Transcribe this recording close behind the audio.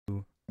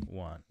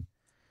1.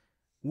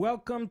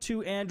 Welcome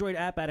to Android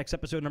App Addicts,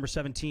 episode number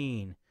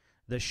 17,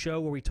 the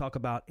show where we talk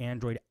about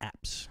Android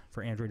apps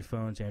for Android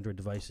phones, Android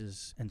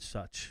devices, and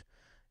such.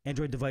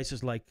 Android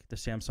devices like the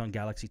Samsung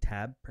Galaxy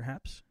Tab,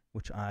 perhaps,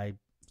 which I'm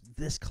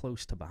this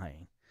close to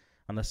buying,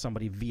 unless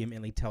somebody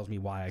vehemently tells me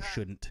why I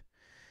shouldn't.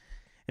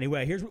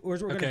 Anyway, here's what we're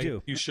going to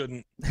do. You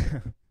shouldn't.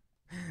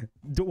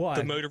 Why?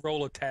 The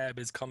Motorola Tab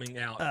is coming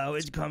out. Oh,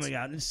 it's coming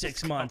out in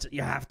 6 months.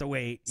 You have to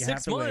wait. You have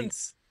to 6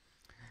 months?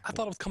 I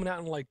thought it was coming out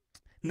in like...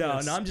 No,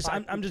 I'm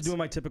just doing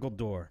my typical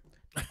door.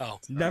 Oh.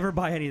 Never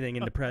buy anything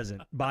in the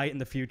present. Buy it in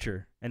the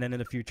future, and then in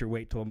the future,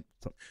 wait till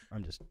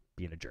I'm just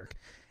being a jerk.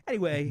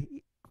 Anyway,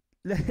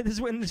 this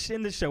is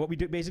in this show. What we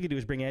basically do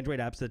is bring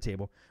Android apps to the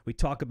table. We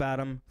talk about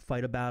them,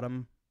 fight about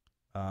them.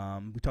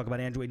 We talk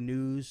about Android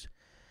news,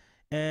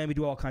 and we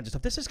do all kinds of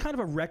stuff. This is kind of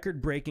a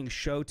record-breaking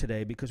show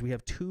today because we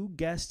have 2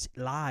 guests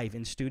live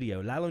in studio.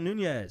 Lalo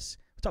Nunez.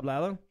 What's up,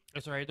 Lalo?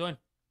 Yes, sir. How you doing?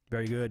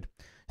 Very good.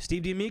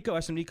 Steve D'Amico,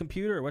 SMD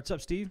Computer. What's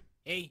up, Steve?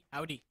 Hey,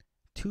 howdy.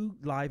 2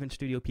 live in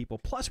studio people.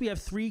 Plus, we have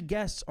 3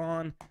 guests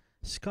on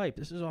Skype.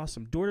 This is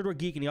awesome. Door-to-Door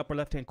Geek in the upper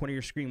left-hand corner of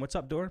your screen. What's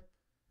up, Door?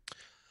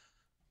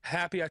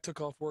 Happy I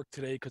took off work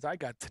today because I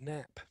got to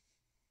nap.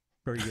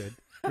 Very good.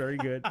 Very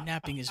good.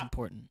 Napping is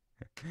important.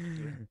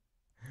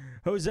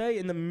 Jose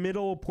in the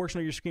middle portion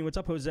of your screen. What's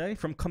up, Jose?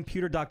 From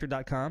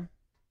computerdoctor.com.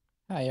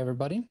 Hi,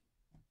 everybody.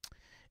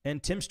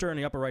 And Tim Stir in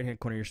the upper right-hand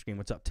corner of your screen.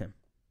 What's up, Tim?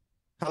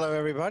 Hello,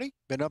 everybody.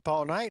 Been up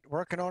all night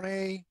working on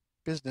a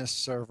business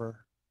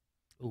server.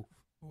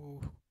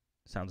 Ooh.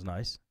 Sounds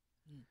nice.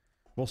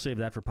 We'll save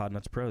that for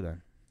Podnutz Pro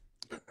then.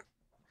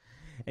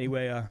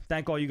 Anyway,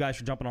 thank all you guys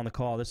for jumping on the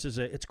call.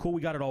 It's cool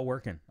we got it all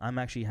working. I'm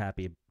actually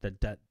happy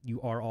that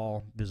you are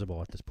all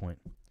visible at this point.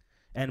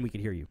 And we can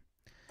hear you.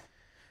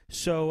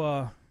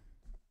 So,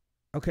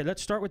 okay,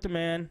 let's start with the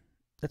man.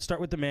 Let's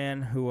start with the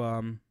man who,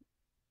 oh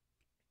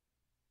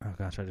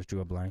gosh, I just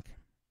drew a blank.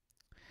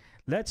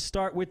 Let's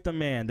start with the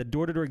man, the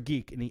Door-to-Door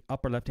Geek in the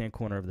upper left-hand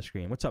corner of the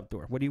screen. What's up,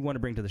 Door? What do you want to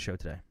bring to the show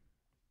today?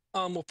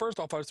 Well, first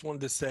off, I just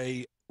wanted to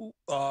say,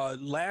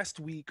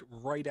 last week,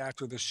 right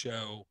after the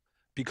show,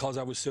 because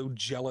I was so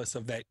jealous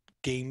of that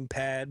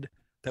gamepad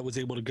that was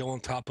able to go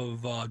on top of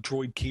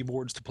Droid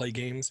keyboards to play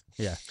games.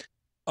 Yeah.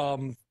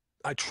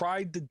 I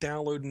tried to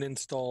download and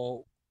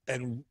install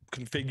and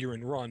configure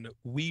and run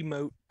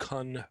Wiimote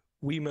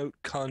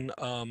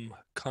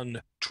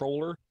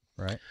controller.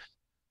 Right.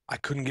 I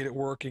couldn't get it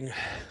working.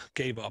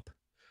 Gave up.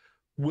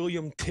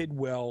 William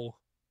Tidwell,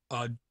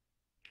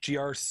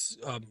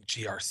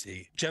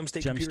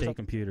 Gemstate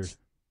Computers.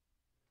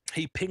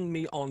 He pinged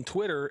me on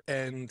Twitter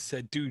and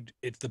said, dude,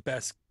 it's the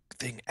best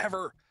thing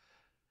ever.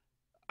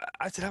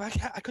 I said, I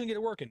couldn't get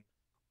it working.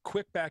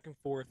 Quick back and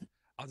forth.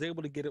 I was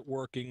able to get it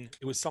working.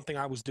 It was something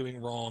I was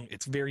doing wrong.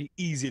 It's very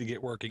easy to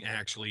get working,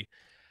 actually.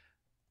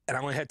 And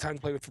I only had time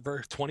to play with it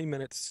for 20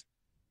 minutes.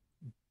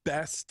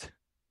 Best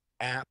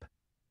app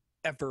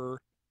ever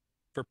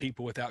for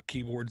people without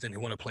keyboards and who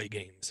want to play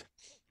games.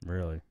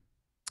 Really?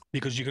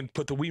 Because you can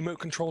put the Wiimote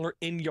controller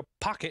in your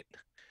pocket,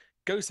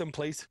 go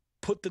someplace,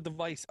 put the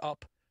device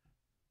up,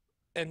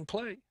 and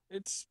play.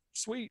 It's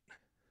sweet.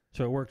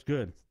 So it works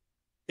good.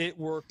 It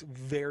worked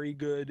very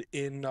good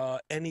in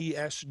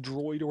NES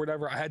Droid or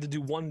whatever. I had to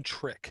do one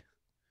trick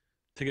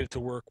to get it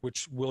to work,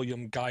 which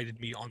William guided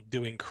me on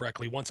doing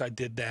correctly. Once I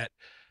did that,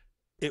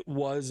 it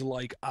was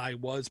like I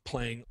was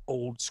playing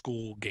old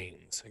school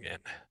games again.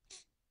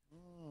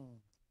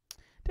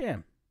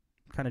 Damn.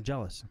 I'm kind of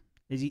jealous.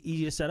 Is he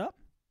easy to set up?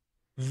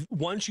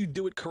 Once you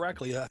do it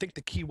correctly, I think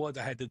the key was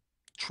I had to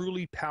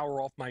truly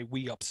power off my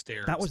Wii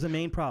upstairs. That was the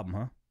main problem,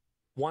 huh?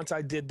 Once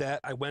I did that,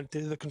 I went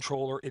to the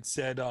controller. It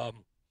said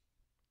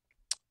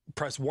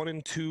press 1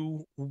 and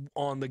 2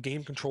 on the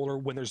game controller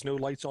when there's no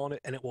lights on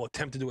it, and it will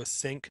attempt to do a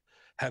sync.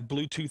 Have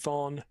Bluetooth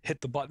on,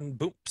 hit the button,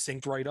 boom,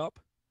 synced right up.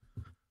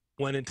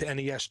 Went into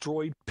NES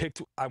Droid,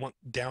 picked, I want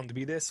down to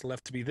be this,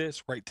 left to be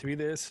this, right to be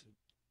this,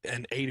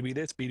 and A to be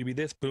this, B to be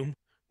this, boom.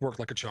 Worked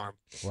like a charm.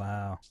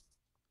 Wow.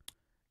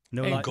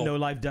 No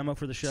live demo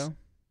for the show?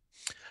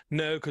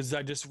 No, because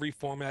I just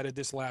reformatted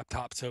this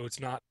laptop, so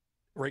it's not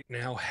right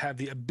now have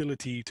the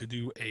ability to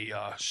do a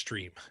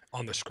stream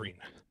on the screen.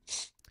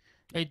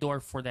 Hey,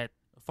 Door, for that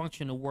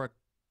function to work,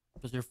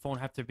 does your phone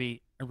have to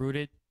be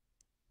rooted?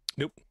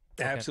 Nope,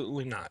 Okay.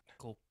 absolutely not.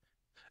 Cool.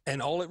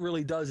 And all it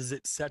really does is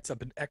it sets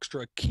up an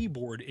extra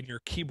keyboard in your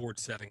keyboard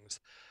settings.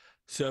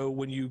 So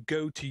when you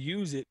go to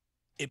use it,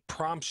 it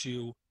prompts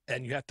you,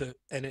 and you have to,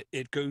 and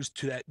it goes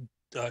to that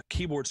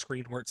keyboard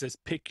screen where it says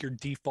pick your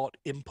default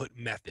input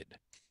method.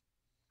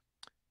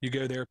 You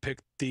go there, pick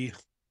the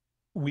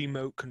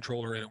Wiimote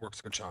controller, and it works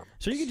like a charm.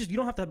 So you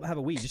don't have to have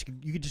a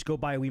Wii. You could just go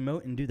buy a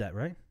Wiimote and do that,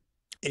 right?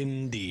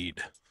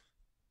 Indeed.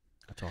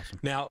 That's awesome.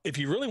 Now, if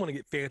you really want to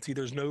get fancy,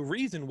 there's no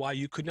reason why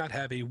you could not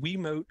have a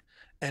Wiimote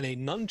and a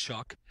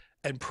nunchuck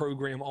and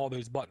program all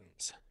those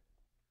buttons.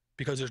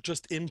 Because they're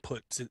just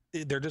inputs.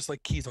 They're just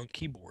like keys on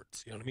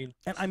keyboards. You know what I mean?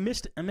 And I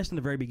missed in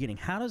the very beginning.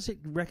 How does it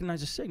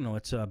recognize a signal?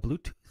 It's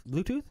Bluetooth?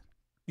 Bluetooth?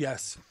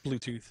 Yes,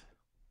 Bluetooth.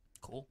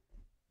 Cool.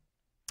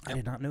 I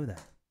did not know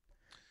that.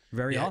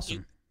 Very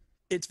awesome.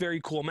 it's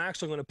very cool. I'm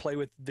actually going to play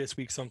with it this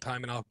week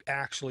sometime, and I'll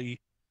actually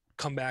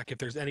come back if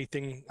there's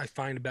anything I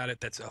find about it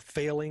that's a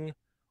failing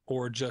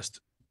or just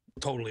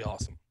totally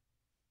awesome.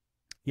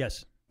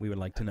 Yes, we would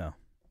like to know.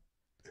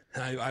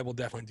 I will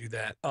definitely do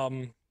that.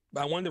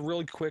 I wanted to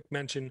really quick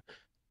mention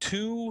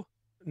 2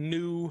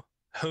 new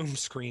home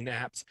screen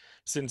apps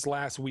since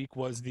last week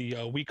was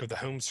the week of the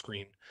home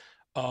screen.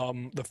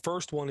 The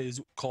first one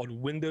is called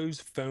Windows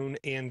Phone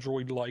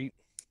Android Lite.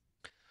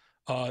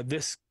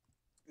 This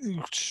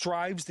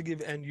strives to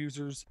give end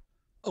users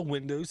a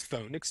Windows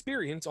Phone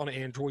experience on an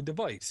Android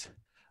device.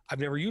 I've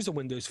never used a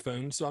Windows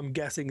Phone, so I'm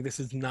guessing this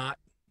is not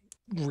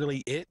really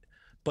it,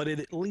 but it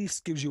at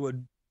least gives you a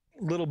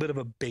little bit of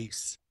a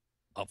base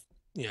of,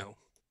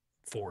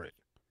 for it.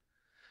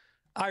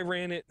 I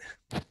ran it.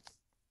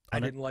 I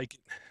didn't like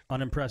it.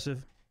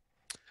 Unimpressive.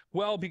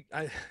 Well,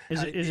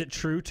 is it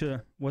true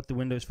to what the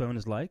Windows Phone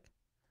is like?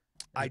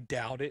 I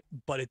doubt it,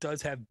 but it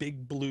does have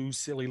big blue,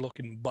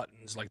 silly-looking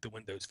buttons like the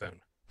Windows Phone.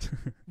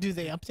 Do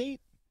they update?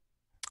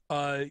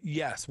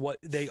 Yes. What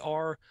they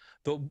are,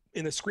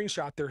 in the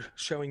screenshot, they're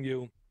showing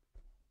you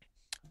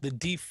the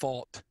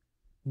default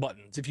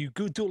buttons. If you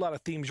go do a lot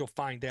of themes, you'll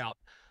find out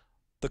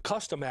the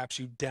custom apps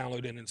you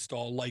download and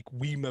install, like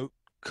Wiimote,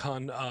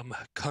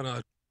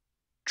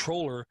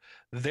 Controller,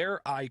 their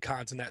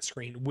icons in that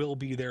screen will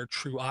be their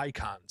true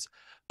icons.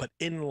 But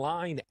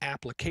inline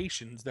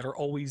applications that are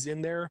always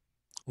in there,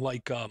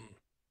 like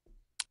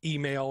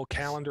email,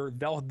 calendar,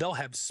 they'll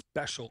have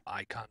special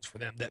icons for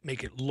them that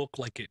make it look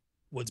like it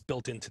was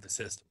built into the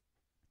system.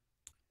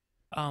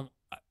 I've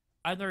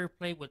never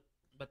played with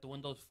the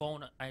Windows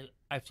Phone.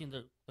 I've seen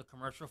the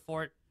commercial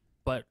for it,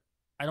 but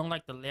I don't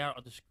like the layout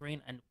of the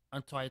screen, and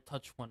until I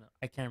touch one,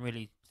 I can't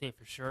really say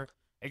for sure.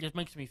 It just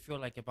makes me feel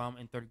like if I'm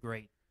in 3rd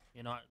grade.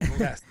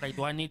 Yes. Like,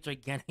 do I need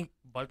gigantic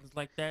buttons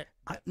like that?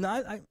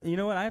 You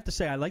know what? I have to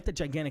say, I like the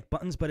gigantic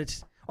buttons, but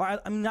I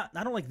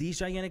don't like these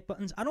gigantic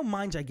buttons. I don't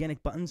mind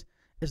gigantic buttons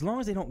as long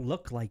as they don't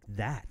look like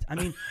that. I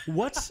mean,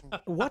 what's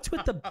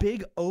with the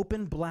big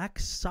open black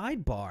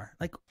sidebar?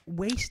 Like,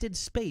 wasted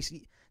space.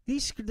 The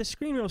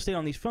screen real estate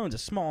on these phones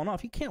is small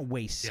enough. You can't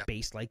waste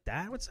space like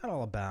that. What's that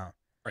all about?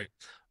 Right.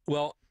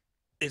 Well,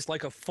 it's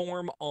like a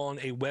form on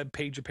a web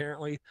page,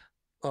 apparently.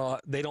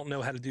 They don't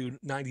know how to do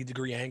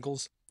 90-degree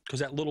angles, because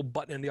that little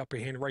button in the upper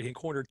right-hand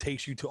corner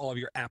takes you to all of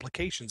your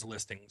applications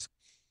listings.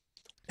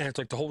 And it's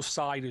like the whole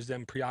side is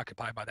then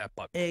preoccupied by that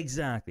button.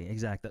 Exactly.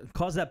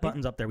 Cause that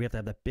button's up there. We have to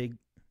have that big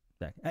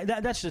thing.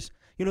 That's just,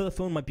 the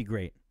phone might be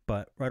great,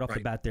 but right off the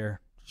bat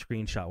there,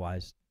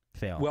 screenshot-wise,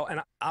 fail. Well,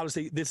 and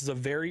obviously, this is a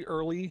very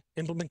early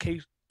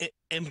implementation.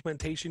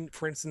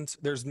 For instance,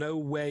 there's no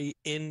way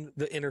in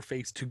the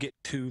interface to get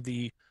to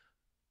the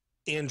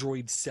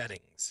Android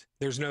settings.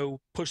 There's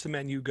no push the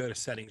menu, go to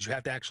settings. You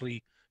have to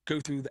actually go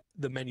through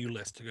the menu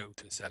list to go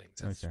to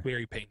settings. It's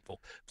very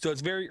painful. So it's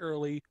very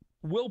early.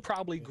 Will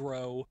probably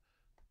grow.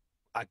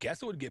 I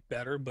guess it would get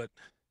better, but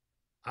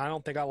I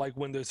don't think I like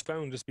Windows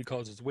Phone just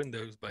because it's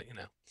Windows, but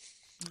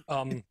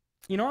I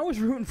was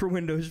rooting for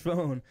Windows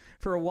Phone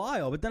for a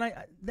while, but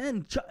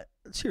then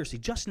seriously,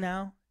 just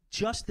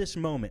this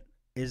moment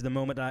is the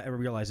moment I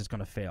realize it's going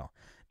to fail.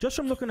 Just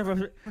from looking at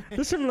a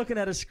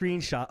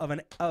screenshot of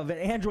an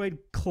Android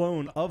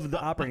clone of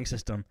the operating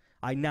system,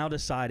 I now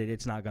decided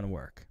it's not going to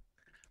work.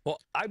 Well,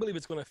 I believe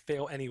it's going to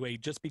fail anyway,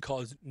 just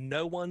because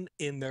no one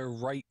in their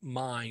right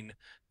mind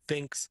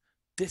thinks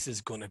this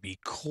is going to be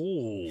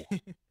cool.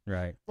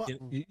 Right. Well,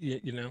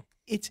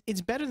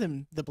 it's better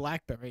than the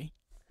BlackBerry.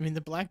 I mean,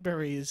 the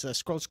BlackBerry is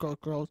scroll, click,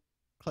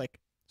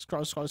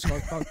 scroll,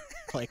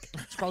 click,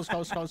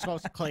 scroll,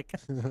 click.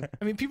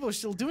 I mean, people are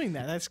still doing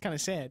that. That's kind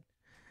of sad.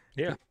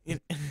 Yeah.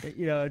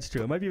 It's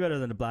true. It might be better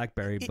than the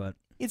BlackBerry, but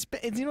I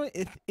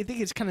think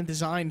it's kind of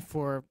designed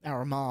for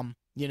our mom.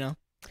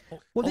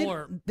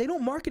 Well, they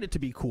don't market it to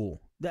be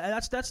cool.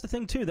 That's the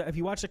thing too. That if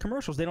you watch the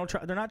commercials, they're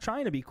not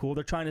trying to be cool.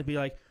 They're trying to be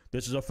like,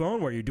 this is a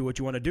phone where you do what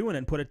you want to do and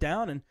then put it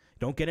down and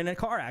don't get in a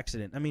car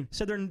accident. I mean,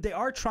 so they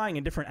are trying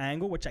a different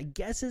angle, which I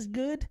guess is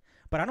good,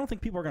 but I don't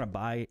think people are going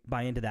to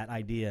buy into that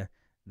idea.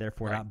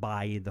 Therefore, not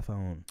buy the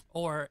phone.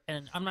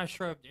 And I'm not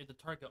sure if the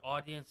target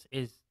audience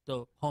is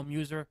the home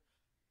user.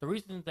 The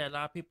reason that a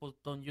lot of people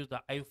don't use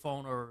the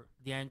iPhone or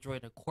the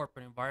Android in a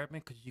corporate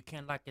environment because you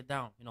can't lock it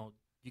down.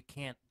 You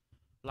can't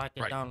lock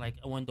it down like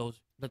a Windows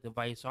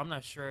device. So I'm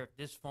not sure if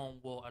this phone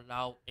will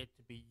allow it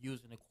to be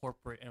used in a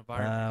corporate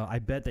environment. I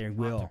bet they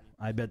will.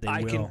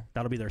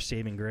 That'll be their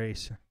saving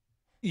grace.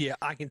 Yeah,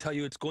 I can tell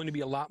you it's going to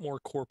be a lot more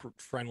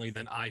corporate friendly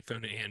than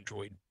iPhone and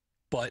Android,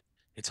 but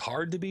it's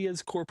hard to be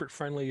as corporate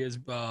friendly as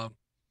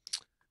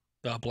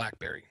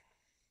BlackBerry.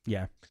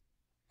 Yeah.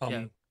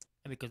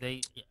 Because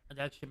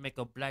that should make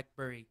a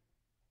BlackBerry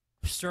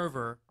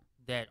server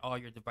that all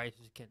your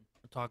devices can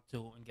talk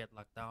to and get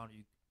locked down.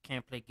 You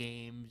can't play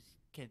games,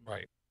 can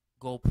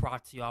go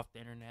proxy off the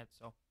internet.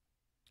 So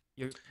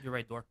you're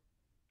right, Dor.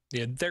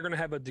 Yeah, they're going to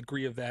have a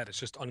degree of that. It's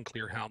just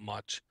unclear how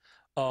much.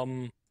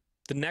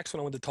 The next one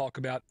I want to talk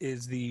about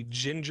is the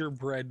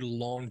Gingerbread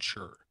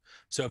Launcher.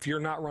 So if you're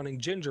not running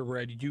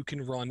Gingerbread, you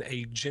can run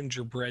a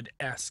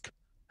Gingerbread-esque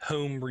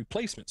home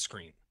replacement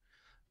screen.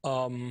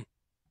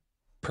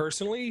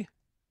 Personally,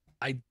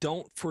 I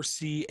don't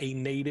foresee a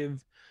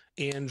native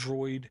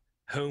Android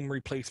home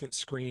replacement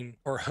screen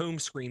or home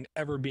screen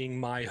ever being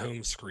my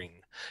home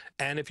screen.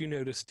 And if you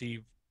notice,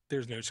 Steve,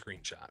 there's no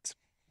screenshots.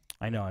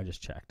 I know. I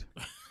just checked.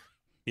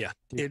 Yeah,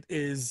 it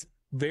is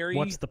very.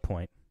 What's the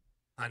point?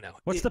 I know.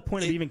 What's the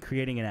point of even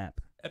creating an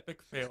app?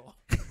 Epic fail.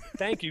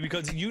 Thank you,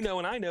 because you know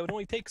and I know it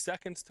only takes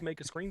seconds to make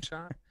a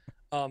screenshot.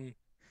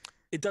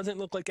 It doesn't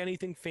look like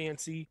anything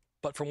fancy,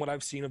 but from what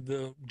I've seen of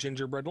the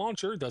gingerbread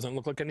launcher, it doesn't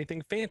look like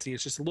anything fancy.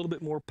 It's just a little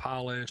bit more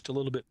polished, a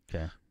little bit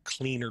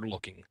cleaner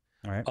looking.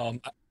 All right.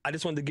 I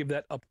just wanted to give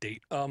that update.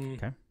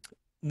 Okay.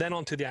 Then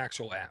on to the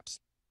actual apps.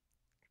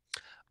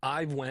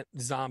 I went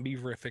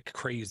zombie-rific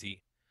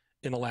crazy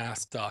in the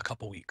last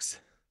couple weeks,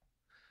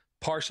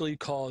 partially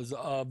because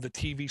of the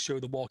TV show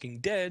The Walking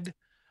Dead,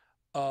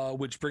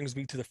 which brings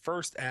me to the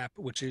first app,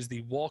 which is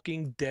the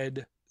Walking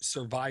Dead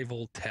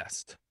Survival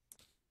Test.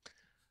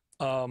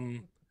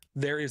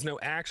 There is no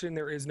action,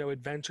 there is no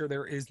adventure,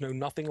 there is no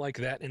nothing like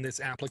that in this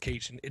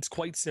application. It's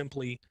quite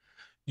simply,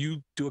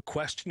 you do a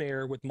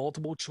questionnaire with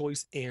multiple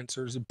choice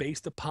answers.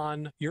 Based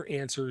upon your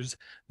answers,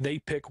 they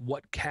pick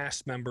what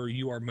cast member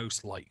you are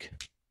most like.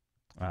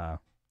 That's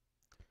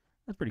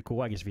pretty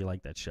cool. I guess if you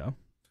like that show.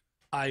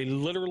 I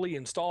literally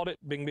installed it.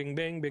 Bing, bing,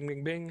 bing, bing,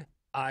 bing, bing.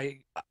 I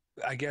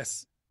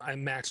guess I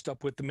matched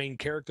up with the main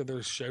character of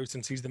the show,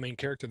 since he's the main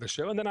character of the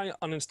show, and then I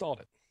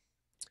uninstalled it.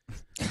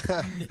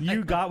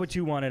 You got what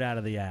you wanted out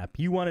of the app.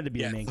 You wanted to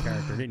be a main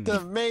character, didn't you?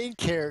 The main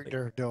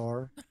character,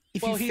 Door.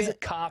 Well, he's a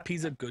cop.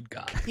 He's a good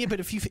guy. Yeah, but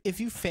if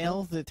you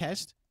fail the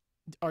test,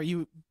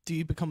 do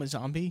you become a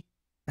zombie?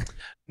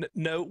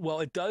 No. Well,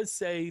 it does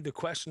say the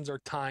questions are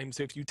timed,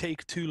 so if you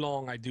take too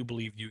long, I do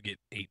believe you get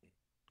eaten.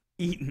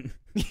 Eaten.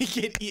 You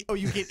get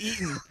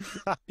eaten.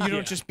 You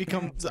don't just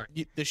become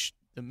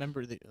the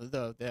member,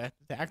 the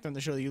actor on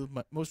the show that you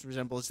most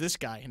resemble is this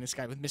guy, and this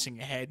guy with missing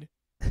a head.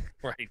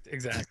 Right,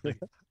 exactly.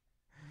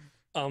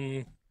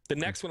 The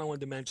next one I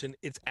wanted to mention,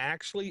 it's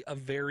actually a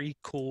very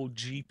cool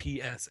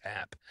GPS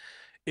app.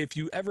 If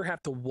you ever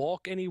have to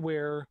walk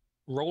anywhere,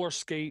 roller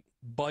skate,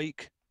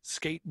 bike,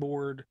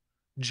 skateboard,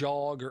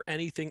 jog, or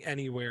anything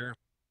anywhere,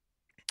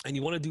 and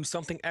you want to do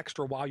something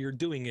extra while you're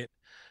doing it,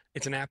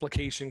 it's an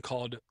application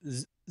called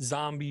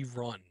Zombie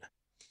Run.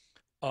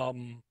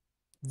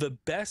 The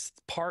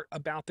best part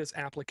about this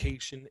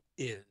application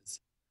is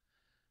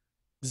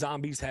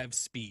zombies have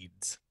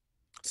speeds.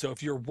 So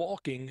if you're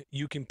walking,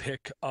 you can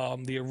pick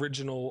the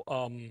original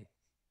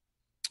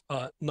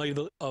Night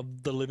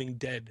of the Living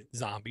Dead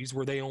zombies,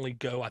 where they only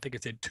go, I think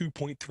it said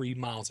 2.3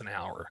 miles an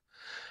hour.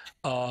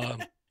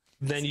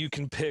 Then you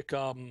can pick...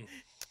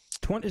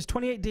 Is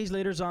 28 Days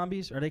Later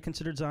zombies? Are they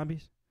considered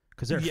zombies?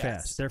 Because they're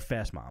fast. They're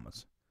fast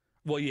mamas.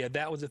 Well, yeah,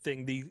 that was the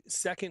thing. The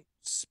second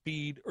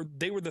speed, or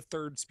they were the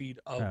third speed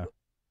of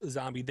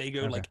zombie. They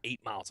go like 8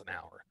 miles an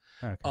hour.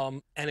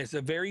 Okay. And it's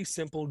a very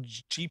simple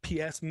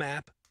GPS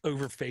map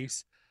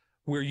overface,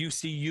 where you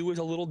see you as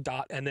a little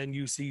dot, and then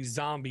you see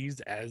zombies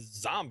as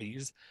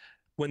zombies.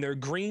 When they're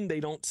green,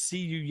 they don't see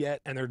you yet,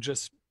 and they're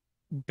just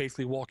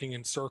basically walking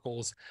in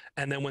circles.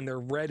 And then when they're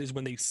red is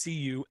when they see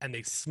you and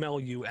they smell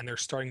you, and they're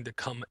starting to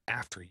come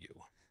after you.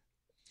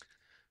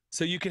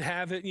 So you can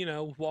have it,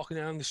 walking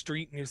down the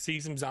street and you see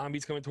some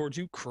zombies coming towards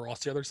you, cross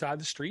the other side of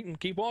the street and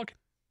keep walking.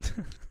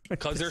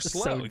 Because they're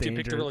slow. So you can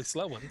pick the really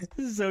slow ones.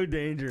 This is so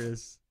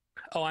dangerous.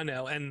 Oh, I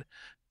know. And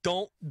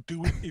don't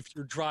do it if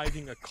you're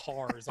driving a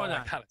car, is all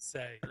I gotta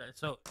say.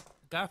 So,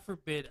 God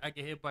forbid I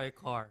get hit by a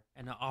car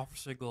and the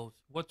officer goes,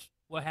 what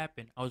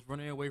happened? I was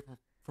running away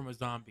from a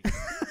zombie.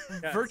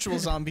 Yes. Virtual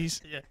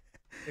zombies. Yeah.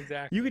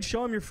 Exactly. You could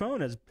show him your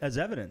phone as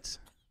evidence.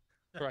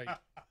 Right.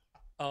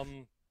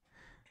 And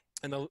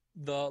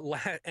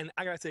and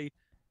I gotta say,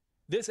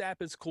 this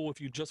app is cool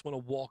if you just want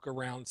to walk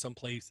around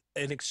someplace,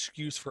 an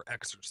excuse for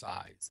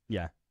exercise.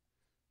 Yeah.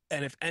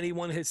 And if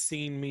anyone has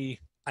seen me,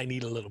 I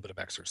need a little bit of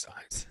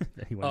exercise.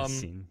 Anyone has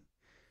seen.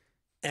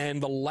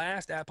 And the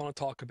last app I want to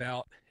talk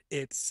about,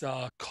 it's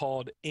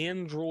called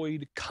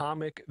Android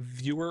Comic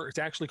Viewer. It's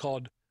actually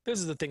called, this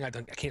is the thing I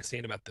can't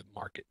stand about the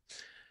market.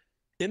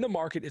 In the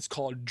market, it's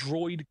called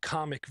Droid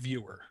Comic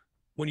Viewer.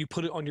 When you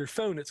put it on your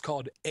phone, it's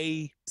called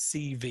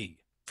ACV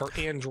for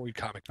Android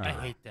Comic Viewer.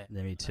 I hate that.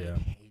 Yeah, me too. I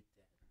hate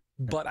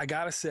that. But I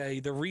gotta say,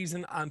 the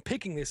reason I'm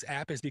picking this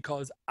app is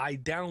because I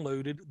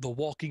downloaded the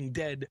Walking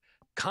Dead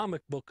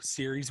comic book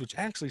series, which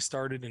actually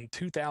started in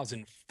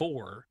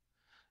 2004,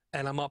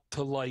 and I'm up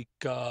to like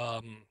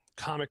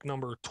comic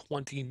number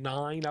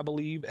 29, I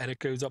believe, and it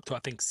goes up to, I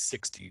think,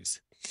 60s.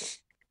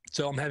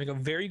 So I'm having a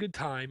very good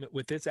time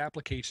with this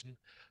application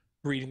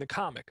reading the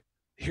comic.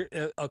 Here,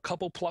 a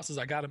couple pluses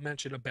I got to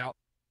mention about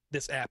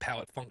this app, how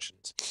it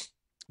functions.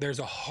 There's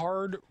a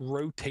hard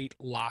rotate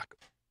lock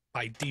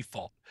by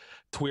default,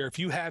 to where if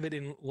you have it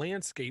in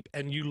landscape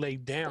and you lay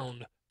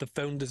down, the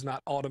phone does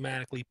not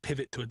automatically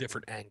pivot to a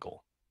different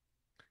angle.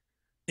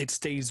 It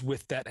stays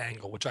with that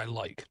angle, which I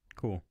like.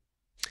 Cool.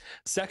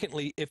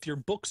 Secondly, if your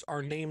books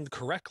are named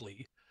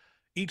correctly,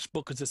 each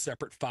book is a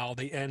separate file.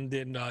 They end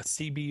in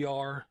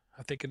CBR,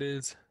 I think it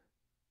is.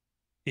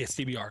 Yeah,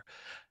 CBR.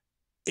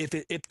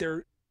 if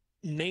they're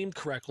named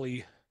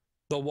correctly,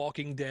 The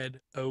Walking Dead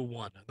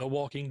 01, The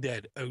Walking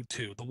Dead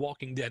 02, The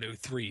Walking Dead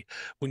 03.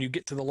 When you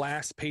get to the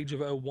last page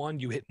of 01,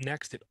 you hit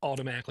next, it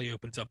automatically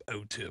opens up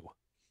 02.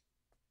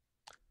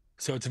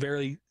 So it's a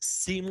very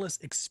seamless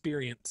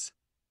experience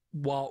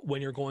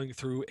when you're going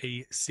through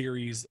a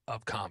series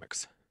of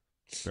comics.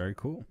 Very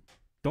cool.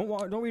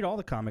 Don't read all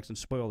the comics and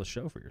spoil the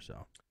show for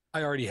yourself.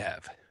 I already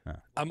have. Huh.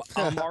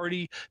 I'm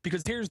already,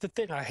 because here's the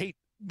thing.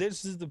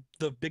 This is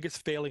the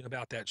biggest failing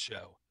about that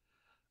show.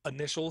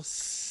 Initial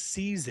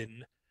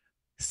season,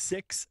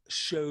 6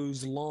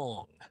 shows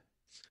long.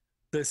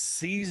 The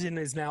season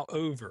is now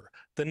over.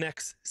 The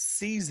next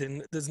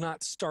season does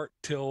not start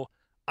till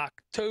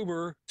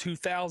October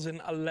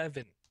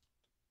 2011.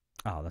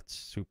 Oh, that's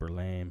super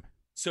lame.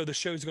 So the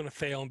show's going to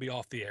fail and be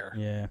off the air.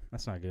 Yeah,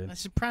 that's not good. The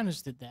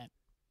Sopranos did that.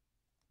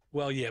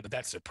 Well, yeah, but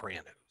that's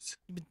Sopranos.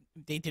 But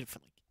they did it for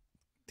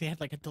they had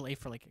like a delay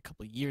for like a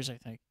couple of years, I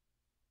think.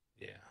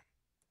 Yeah.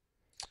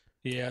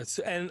 Yeah,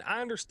 so, and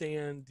I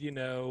understand,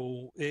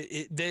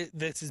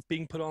 this is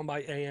being put on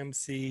by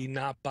AMC,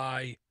 not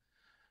by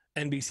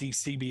NBC,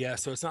 CBS.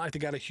 So it's not like they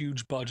got a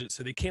huge budget.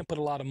 So they can't put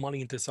a lot of money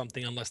into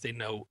something unless they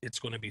know it's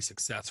going to be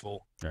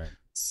successful. Right.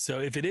 So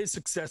if it is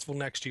successful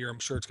next year, I'm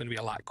sure it's going to be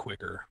a lot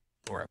quicker,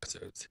 more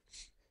episodes.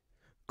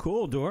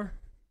 Cool, Dor.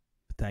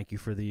 Thank you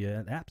for the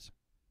apps.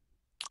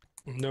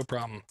 No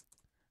problem.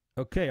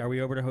 Okay, are we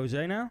over to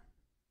Jose now?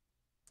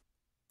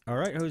 All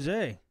right,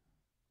 Jose.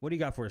 What do you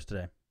got for us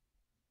today?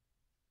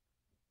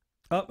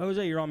 Oh,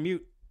 Jose, you're on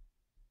mute.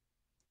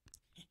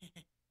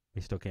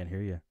 We still can't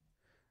hear you.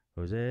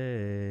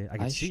 Jose, I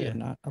can see you.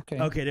 Not. Okay.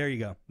 Okay, there you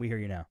go. We hear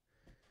you now.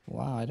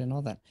 Wow, I didn't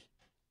know that.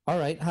 All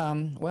right.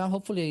 Well,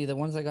 hopefully the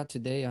ones I got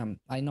today,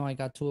 I know I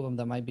got 2 of them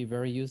that might be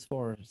very useful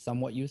or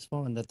somewhat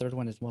useful, and the third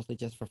one is mostly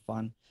just for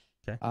fun.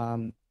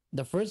 Okay.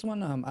 The first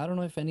one, I don't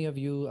know if any of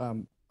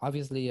you,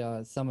 obviously,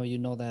 some of you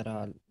know that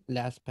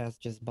LastPass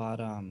just bought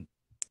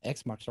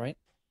Xmarks, right?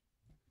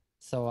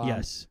 So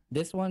yes.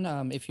 This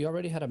one, if you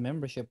already had a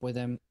membership with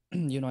them,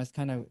 it's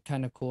kind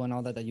of cool and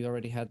all that you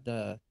already had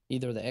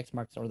either the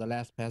Xmarks or the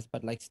LastPass.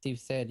 But like Steve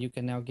said, you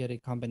can now get a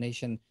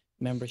combination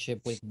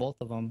membership with both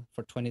of them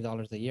for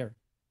 $20 a year.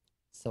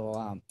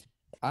 So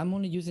I'm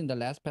only using the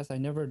LastPass. I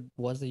never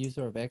was a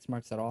user of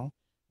Xmarks at all,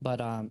 but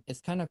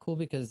it's kind of cool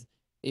because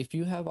if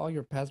you have all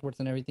your passwords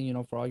and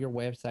everything, for all your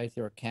websites,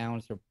 your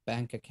accounts, your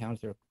bank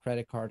accounts, your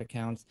credit card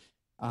accounts,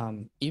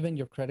 even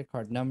your credit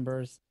card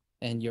numbers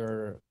and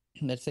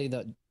let's say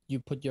that you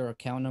put your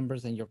account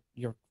numbers and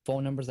your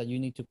phone numbers that you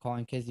need to call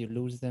in case you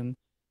lose them.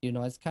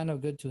 It's kind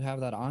of good to have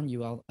that on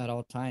you at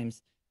all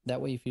times. That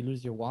way, if you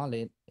lose your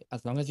wallet,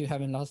 as long as you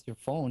haven't lost your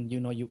phone,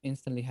 you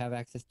instantly have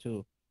access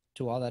to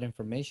all that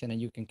information and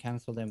you can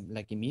cancel them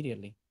like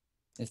immediately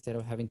instead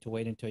of having to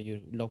wait until you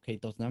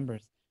locate those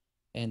numbers.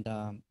 And,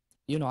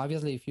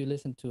 obviously, if you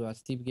listen to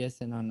Steve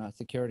Gesson on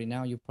Security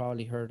Now, you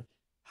probably heard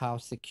how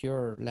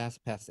secure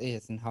LastPass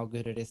is and how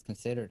good it is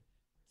considered.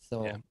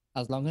 So yeah.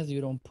 As long as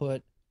you don't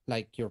put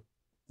like your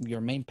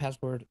main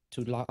password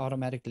to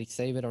automatically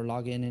save it or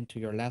log into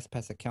your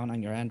LastPass account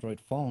on your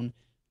Android phone,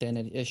 then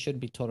it should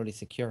be totally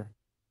secure,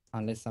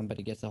 unless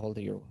somebody gets a hold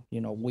of your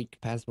weak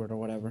password or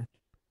whatever.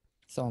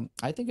 So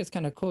I think it's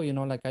kind of cool.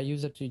 Like I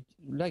use it to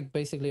like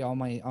basically all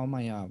my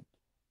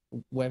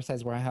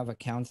websites where I have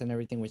accounts and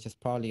everything, which is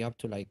probably up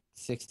to like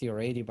 60 or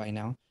 80 by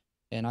now,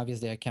 and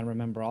obviously I can't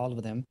remember all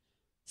of them.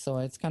 So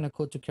it's kind of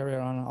cool to carry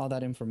around all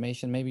that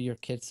information. Maybe your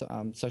kids'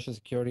 social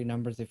security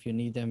numbers if you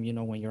need them,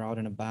 when you're out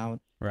and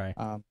about. Right.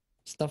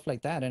 Stuff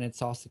like that. And it's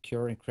all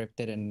secure,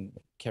 encrypted, and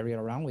carry it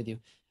around with you.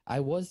 I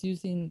was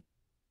using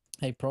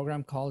a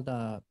program called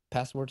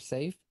Password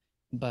Safe,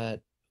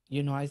 but,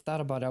 I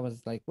thought about it. I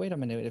was like, wait a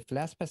minute, if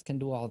LastPass can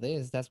do all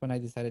this, that's when I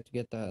decided to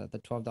get the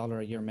 $12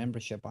 a year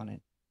membership on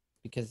it.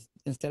 Because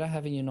instead of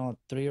having,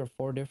 3 or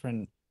 4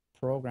 different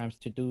programs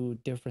to do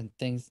different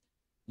things,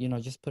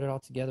 just put it all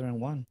together in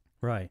one.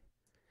 Right.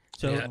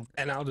 So, yeah,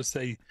 and I'll just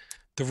say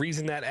the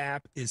reason that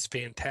app is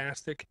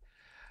fantastic,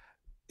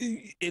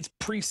 it's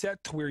preset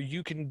to where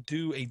you can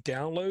do a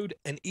download,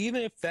 and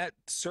even if that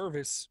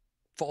service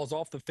falls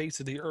off the face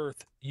of the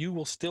earth, you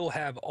will still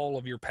have all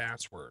of your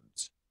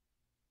passwords.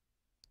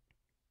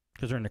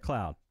 Because they're in the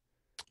cloud.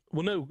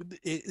 Well, no,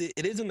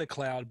 it is in the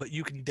cloud, but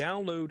you can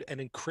download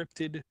an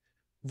encrypted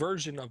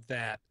version of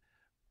that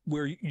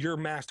where your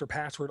master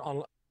password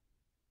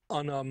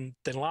then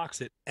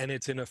locks it, and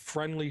it's in a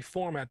friendly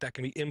format that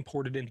can be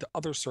imported into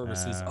other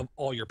services of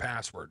all your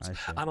passwords.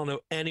 I don't know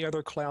any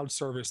other cloud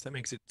service that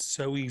makes it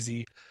so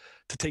easy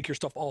to take your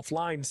stuff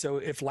offline. So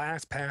if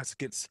LastPass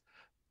gets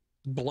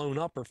blown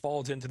up or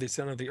falls into the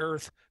center of the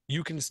earth,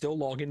 you can still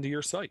log into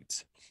your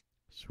sites.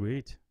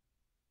 Sweet.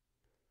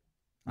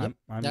 Yep.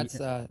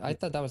 I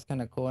thought that was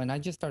kind of cool, and I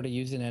just started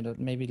using it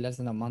maybe less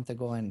than a month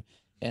ago,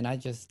 and I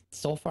just,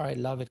 so far I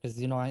love it because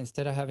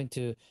instead of having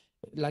to,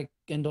 like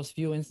in those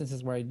few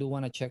instances where I do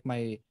want to check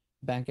my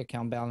bank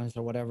account balance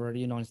or whatever,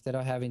 instead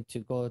of having to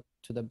go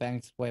to the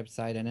bank's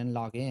website and then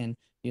log in,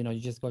 you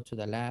just go to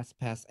the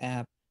LastPass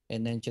app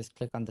and then just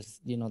click on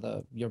this,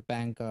 your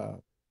bank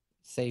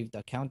saved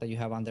account that you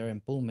have on there,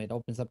 and boom, it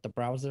opens up the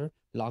browser,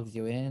 logs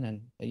you in,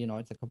 and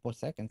it's a couple of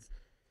seconds.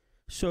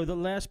 So the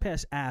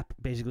LastPass app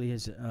basically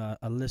is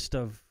a list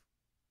of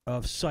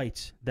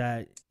sites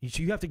that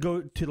so you have to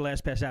go to the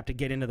LastPass app to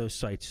get into those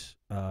sites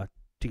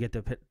to get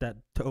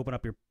to open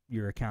up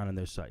your account in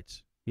those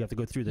sites. You have to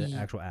go through the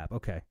actual app.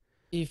 Okay.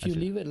 If you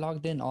leave it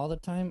logged in all the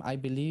time, I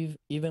believe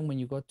even when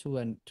you go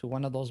to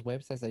one of those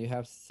websites that you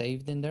have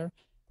saved in there,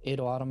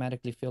 it'll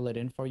automatically fill it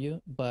in for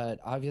you. But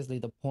obviously,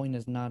 the point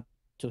is not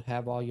to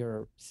have all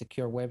your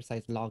secure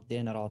websites logged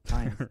in at all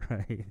times.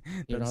 Right.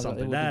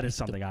 That That is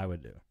something I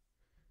would do.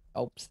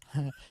 Oops.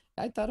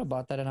 I thought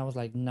about that and I was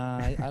like, nah,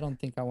 I don't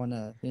think I want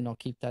to,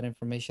 keep that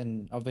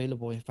information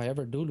available. If I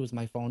ever do lose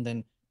my phone,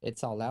 then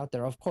it's all out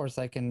there. Of course,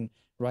 I can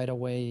right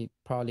away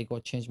probably go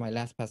change my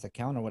LastPass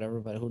account or whatever,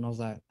 but who knows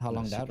how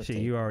long that would take.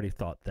 You already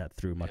thought that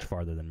through much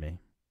farther than me.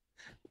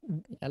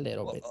 A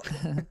little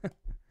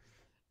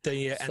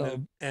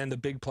bit. And the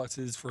big plus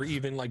is for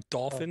even like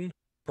Dolphin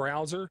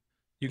browser,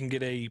 you can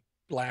get a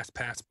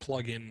LastPass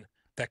plugin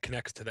that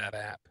connects to that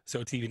app,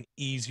 so it's even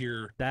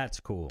easier. That's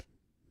cool.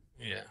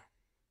 Yeah.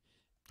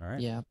 All right.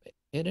 Yeah,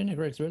 it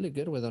integrates really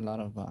good with a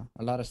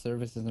lot of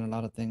services and a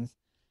lot of things.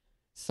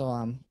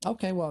 So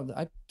okay, well,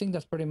 I think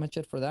that's pretty much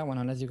it for that one.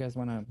 Unless you guys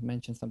want to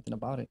mention something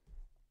about it.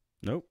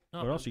 Nope. No,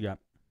 What else you got?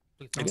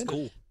 It's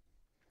cool.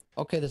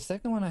 Okay, the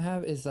second one I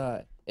have is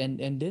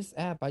and this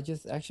app I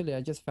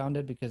just found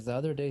it because the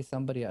other day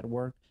somebody at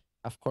work,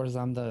 of course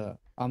I'm the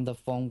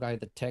phone guy,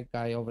 the tech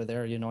guy over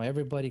there.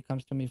 Everybody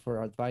comes to me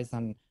for advice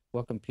on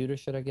what computer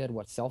should I get,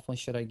 what cell phone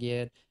should I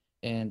get,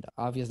 and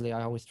obviously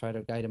I always try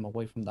to guide them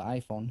away from the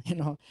iPhone.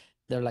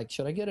 They're like,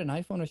 should I get an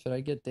iPhone or should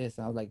I get this?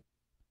 And I was like,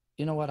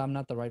 you know what? I'm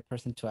not the right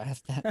person to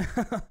ask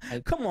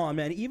that. Come on,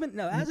 man. Even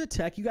now, as a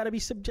tech, you got to be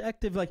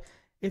subjective. Like,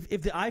 if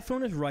the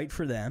iPhone is right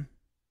for them,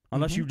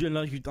 unless you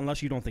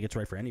don't think it's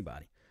right for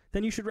anybody,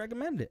 then you should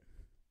recommend it.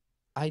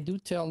 I do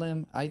tell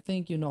them. I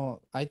think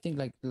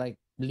like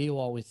Leo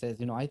always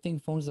says. I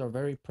think phones are a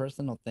very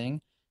personal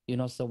thing.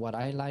 So what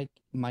I like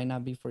might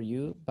not be for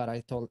you, but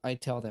I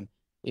tell them,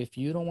 if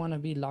you don't want to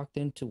be locked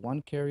into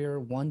one carrier,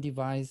 one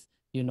device,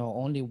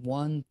 only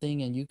one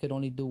thing, and you could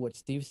only do what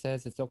Steve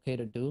says it's okay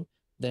to do,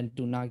 then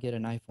do not get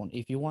an iPhone.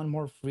 If you want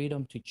more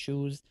freedom to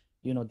choose,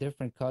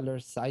 different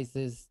colors,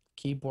 sizes,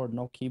 keyboard,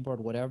 no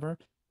keyboard, whatever,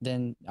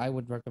 then I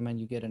would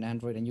recommend you get an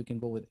Android and you can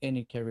go with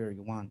any carrier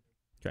you want.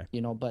 Okay.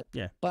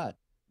 But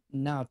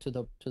now to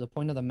the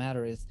point of the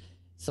matter is,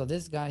 so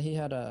this guy, he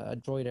had a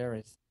Droid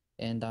Ares,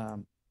 and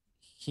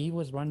he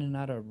was running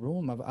out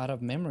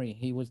of memory.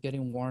 He was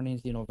getting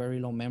warnings, very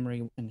low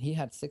memory, and he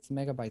had 6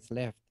 megabytes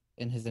left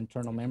in his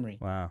internal memory.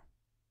 Wow.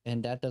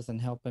 And that doesn't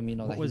help him,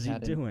 What was he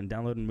doing?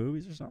 Downloading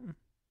movies or something?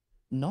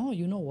 No,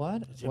 you know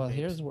what? Well,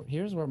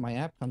 here's where my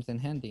app comes in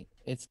handy.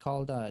 It's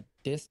called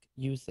disk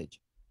usage,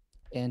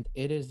 and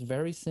it is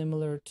very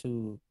similar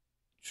to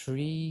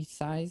Tree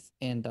Size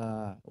and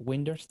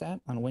Winderstat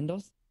on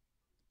Windows.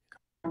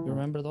 You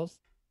remember those?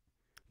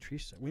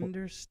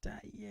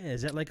 Winderstat? Yeah.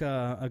 Is that like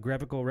a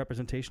graphical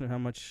representation of how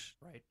much?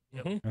 Right.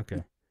 Mhm.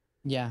 Okay.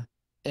 Yeah.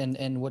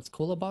 And what's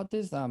cool about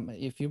this,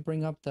 if you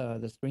bring up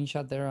the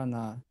screenshot there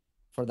on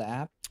for the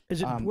app,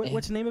 Is it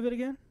what's the name of it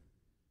again?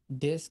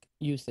 disk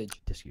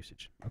usage. Disk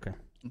usage. Okay.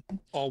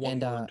 All one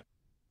word.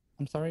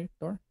 I'm sorry,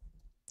 Dor?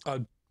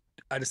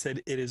 I just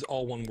said it is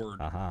all one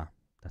word. Aha.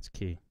 That's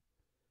key.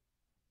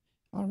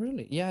 Oh,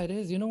 really? Yeah, it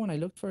is. When I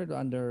looked for it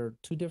under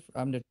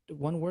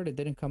one word, it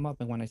didn't come up,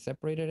 and when I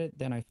separated it,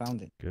 then I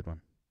found it. Good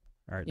one.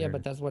 All right. Yeah,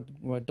 but that's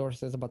what Dor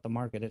says about the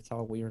market. It's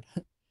all weird.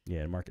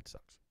 Yeah, the market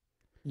sucks.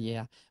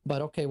 Yeah,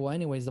 but okay. Well,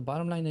 anyways, the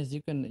bottom line is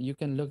you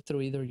can look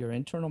through either your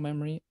internal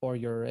memory or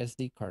your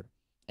SD card,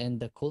 and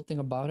the cool thing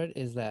about it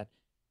is that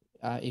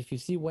if you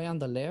see way on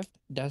the left,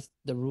 that's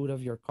the root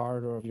of your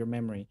card or of your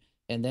memory.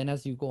 And then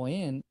as you go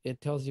in,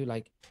 it tells you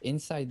like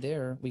inside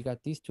there, we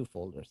got these 2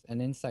 folders.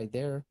 And inside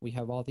there, we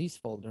have all these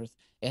folders.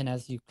 And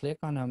as you click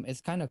on them,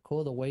 it's kind of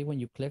cool the way when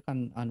you click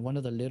on one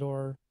of the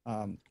little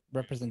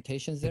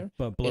representations there,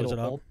 But blows it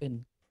up.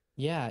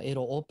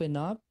 It'll open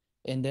up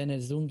and then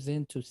it zooms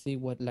in to see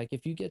what, like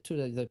if you get to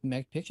the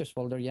Meg Pictures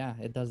folder, yeah,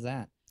 it does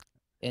that.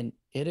 And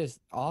it is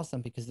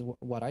awesome because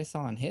what I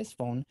saw on his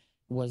phone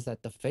was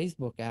that the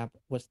Facebook app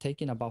was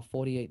taking about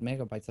 48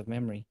 megabytes of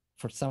memory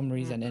for some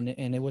reason,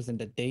 and it was in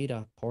the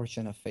data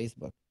portion of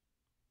Facebook.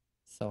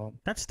 So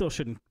that still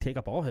shouldn't take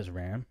up all his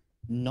RAM.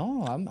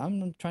 No,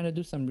 I'm trying to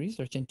do some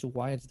research into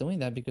why it's doing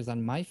that, because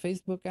on my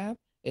Facebook app,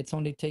 it's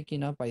only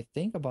taking up, I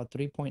think, about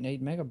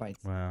 3.8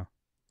 megabytes. Wow.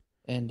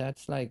 And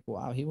that's like,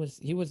 wow, he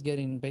was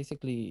getting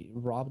basically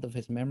robbed of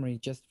his memory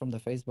just from the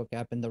Facebook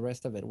app, and the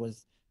rest of it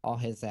was all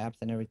his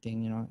apps and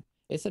everything.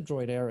 It's a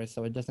Droid Ares,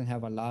 so it doesn't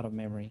have a lot of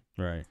memory.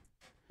 Right.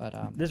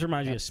 But this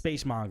reminds me of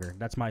Space Monger.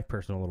 That's my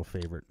personal little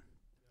favorite.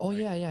 Oh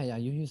yeah.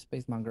 You use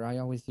Space Monger. I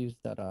always use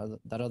that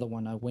other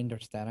one,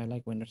 Winderstat. I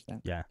like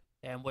Winderstat. Yeah.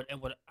 And what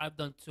I've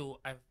done too,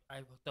 I've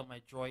hooked up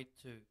my Droid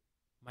to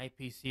my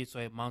PC so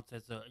it mounts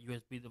as a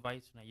USB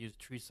device, and I use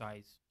Tree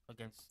Size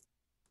against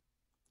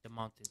the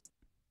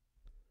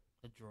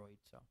Droid.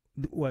 So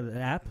What,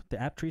 the app?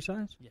 The app Tree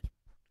Size? Yes.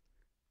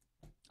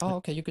 Oh,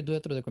 okay. You could do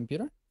it through the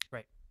computer.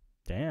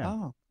 Damn,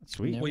 Oh,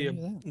 sweet. never Well, yeah,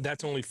 knew that.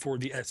 that's only for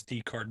the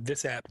SD card.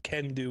 This app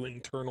can do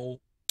internal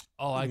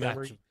Oh, I got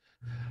memory. you.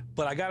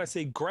 But I gotta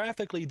say,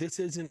 graphically, this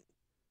isn't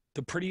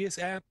the prettiest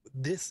app.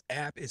 This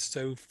app is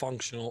so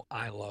functional.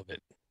 I love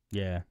it.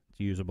 Yeah, it's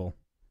usable.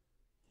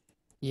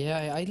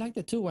 Yeah, I liked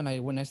it too when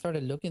I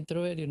started looking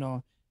through it,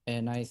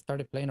 and I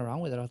started playing around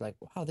with it. I was like,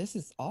 wow, this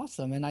is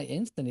awesome, and I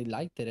instantly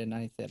liked it, and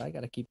I said I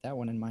gotta keep that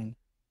one in mind.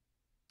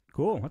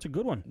 Cool. That's a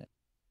good one.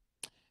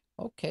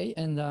 Okay,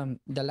 and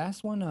the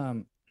last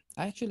one,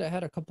 I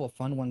had a couple of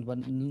fun ones,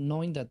 but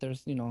knowing that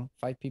there's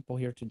 5 people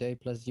here today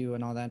plus you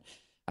and all that,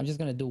 I'm just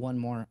gonna do one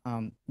more.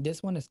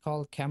 This one is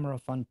called Camera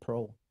Fun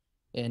Pro,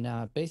 and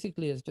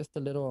basically it's just a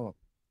little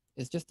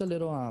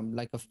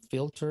like a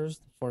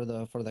filters for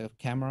the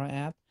camera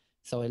app.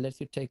 So it lets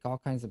you take all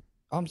kinds of.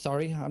 I'm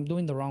sorry, I'm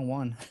doing the wrong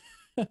one.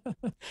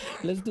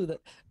 Let's do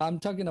that. I'm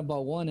talking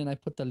about one, and I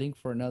put the link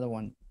for another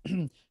one.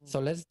 So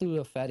let's do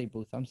a fatty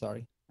booth. I'm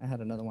sorry, I had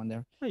another one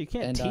there. Oh, you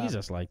can't And, tease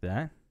us like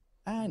that.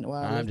 And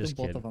well, I'm let's just do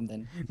both kidding. of them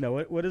then. No,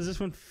 what is this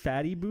one?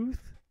 Fatty Booth?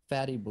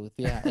 Fatty booth,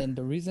 yeah. And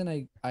the reason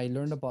I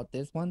learned about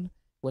this one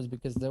was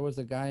because there was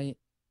a guy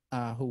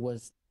who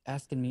was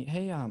asking me,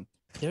 hey,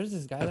 there's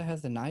this guy that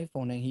has an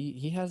iPhone, and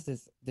he has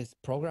this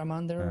program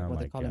on there, Oh what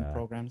my they call them God.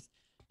 programs,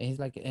 and he's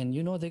like, and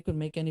they could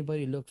make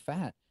anybody look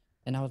fat.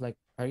 And I was like,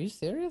 are you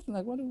serious? I'm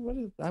like, what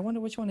is, I wonder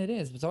which one it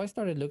is. So I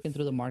started looking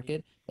through the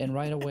market, and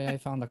right away I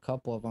found a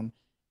couple of them.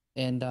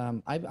 And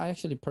I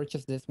actually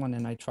purchased this one,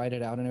 and I tried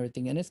it out and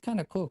everything, and it's kind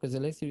of cool because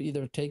it lets you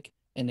either take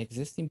an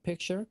existing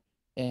picture,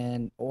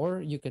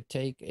 or you could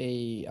take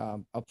a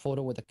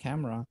photo with a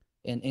camera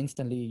and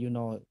instantly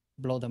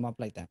blow them up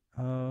like that.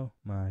 Oh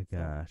my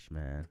gosh,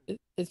 man.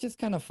 It's just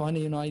kind of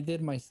funny, I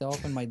did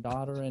myself and my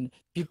daughter, and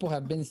people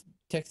have been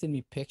texting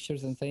me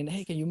pictures and saying,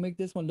 hey, can you make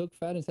this one look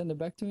fat and send it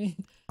back to me?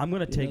 I'm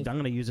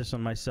gonna use this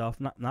on myself.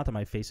 Not that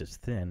my face is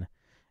thin.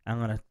 I'm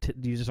gonna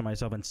use this on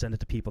myself and send it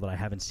to people that I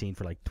haven't seen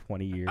for like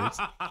 20 years.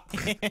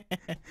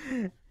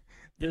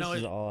 This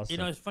is awesome.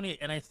 It's funny,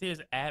 and I see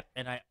this app,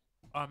 and I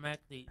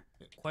automatically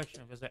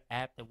question if there's an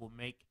app that will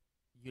make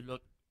you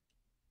look,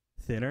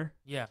 Thinner?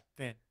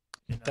 thin.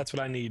 That's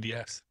what I need.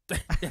 Yes.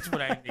 That's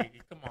what I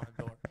need. Come on,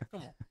 Dora.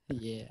 Come on.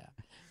 Yeah.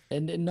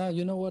 And no,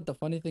 you know what? The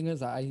funny thing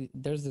is,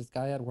 there's this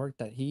guy at work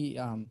that he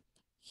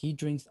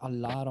drinks a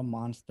lot of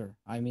Monster.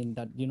 I mean,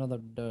 that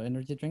the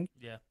energy drink.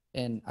 Yeah.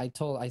 And I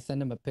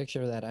sent him a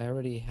picture that I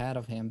already had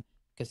of him,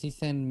 because he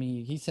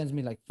sends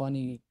me like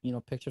funny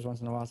pictures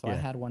once in a while. So I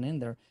Yeah. had one in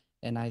there,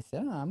 and I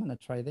said, I'm gonna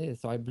try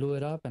this. So I blew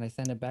it up and I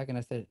sent it back, and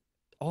I said,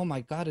 oh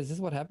my God, is this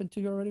what happened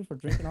to you already for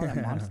drinking all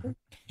that Monster?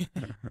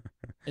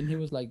 And he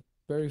was like,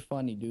 very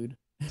funny, dude.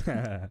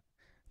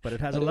 But it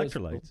has But it was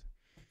electrolytes.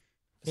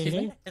 Excuse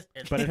me?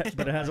 But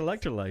it has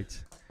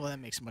electrolytes. Well, that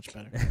makes it much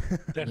better.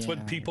 That's what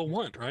Yeah. people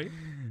want, right?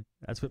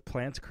 That's what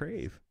plants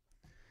crave.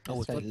 This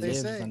it's guy what they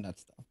lives say. on that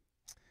stuff.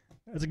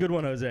 That's a good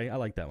one, Jose. I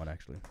like that one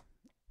actually.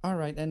 All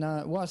right, and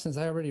well, since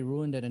I already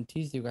ruined it and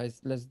teased you guys,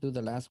 let's do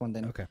the last one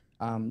then. Okay.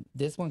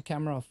 This one,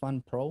 Camera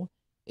Fun Pro,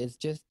 it's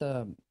just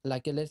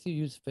like it lets you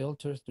use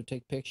filters to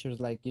take pictures.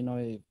 Like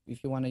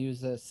if you want to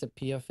use a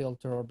sepia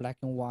filter or black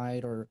and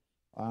white or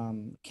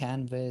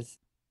canvas,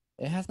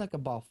 it has like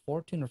about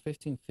 14 or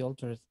 15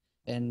 filters,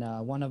 and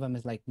one of them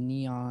is like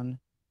neon,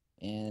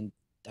 and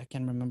I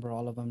can't remember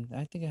all of them.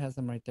 I think it has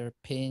them right there.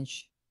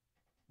 Pinch,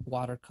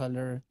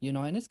 watercolor,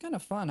 and it's kind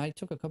of fun. I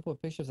took a couple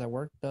of pictures at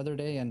work the other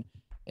day, and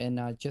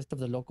just of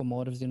the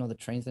locomotives, the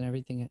trains and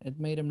everything. It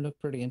made them look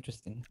pretty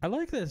interesting. I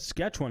like the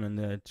sketch one in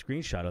the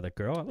screenshot of that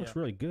girl. It looks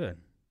really good.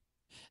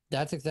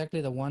 That's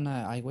exactly the one.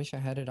 I wish I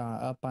had it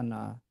up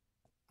on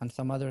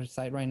some other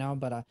site right now,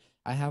 but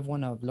I have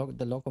one of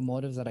the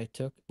locomotives that I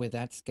took with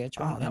that sketch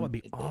one. Oh, that and would be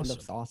It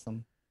looks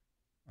awesome.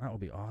 That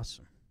would be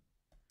awesome.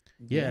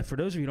 Yeah, for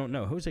those of you who don't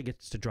know, Jose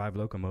gets to drive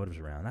locomotives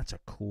around. That's a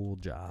cool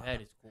job.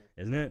 That is cool.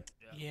 Isn't it?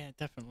 Yeah,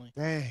 definitely.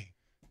 Dang.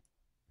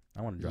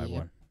 I want to drive Yep.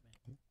 one.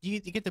 You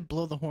get to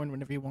blow the horn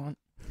whenever you want.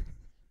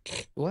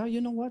 Well,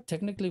 you know what?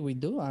 Technically, we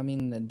do. I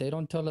mean, they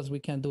don't tell us we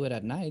can't do it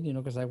at night,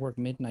 because I work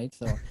midnight.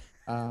 So,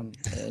 and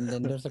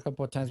then there's a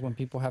couple of times when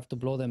people have to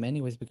blow them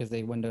anyways, because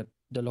when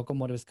the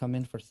locomotives come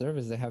in for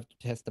service, they have to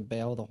test the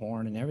bell, the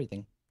horn, and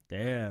everything.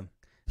 Damn.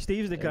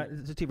 Steve's the guy.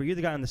 Steve, are you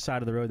the guy on the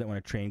side of the road that when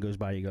a train goes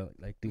by, you go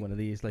like do one of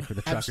these, like for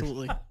the truckers?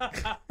 Absolutely.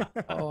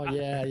 Oh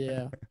yeah,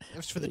 yeah.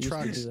 It's for the They used to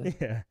trucks. do that.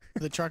 Yeah. For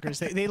the truckers,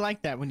 they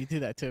like that when you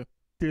do that too.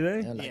 Do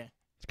they? Yeah, like- Yeah.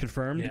 It's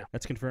confirmed. Yeah.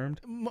 That's confirmed.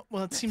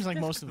 Well, it seems like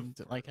most of them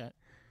like that.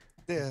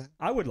 Yeah,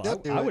 I would. They'll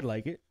do I it. would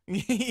like it.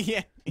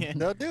 Yeah.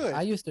 they'll do it.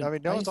 I used to. I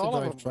mean, no, I it's used to all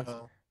drive of them.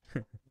 trucks.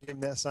 Give them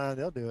that sign,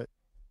 they'll do it.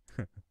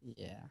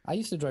 Yeah, I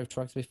used to drive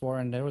trucks before,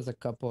 and there was a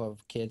couple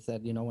of kids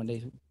that when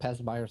they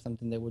passed by or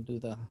something, they would do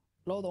the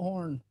blow the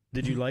horn.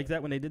 Did you like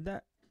that when they did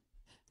that?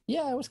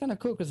 Yeah, it was kind of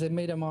cool because it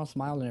made them all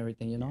smile and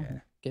everything. Yeah.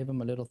 Gave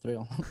them a little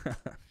thrill.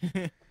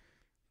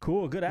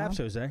 Cool. Good apps,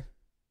 Well, Jose.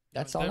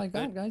 That's all I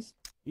got, guys.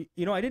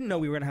 I didn't know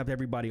we were gonna have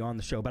everybody on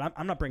the show, but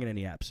I'm not bringing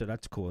any apps, so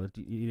that's cool.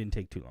 You didn't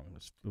take too long.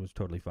 It was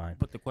totally fine.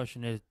 But the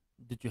question is,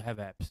 did you have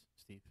apps,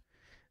 Steve?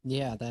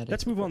 Yeah, that is.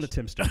 Let's move on to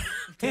Timster.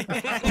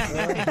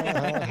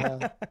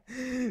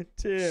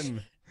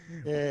 Tim.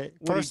 Yeah,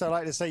 first, I'd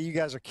like to say you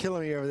guys are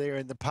killing me over there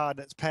in the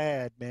podnutz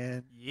pad,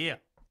 man. Yeah.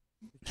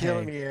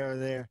 Killing Hey. me over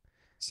there.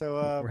 So,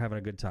 We're having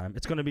a good time.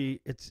 It's going to be,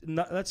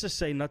 let's just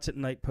say Nuts at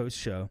Night post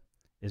show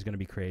is going to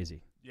be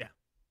crazy.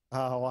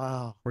 oh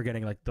wow. We're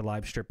getting like the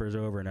live strippers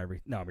over and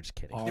everything. No, we're just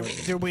kidding. Oh,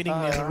 They're waiting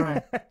in the other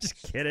room. Just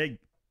kidding.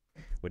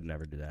 Would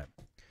never do that.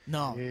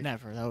 No, Yeah.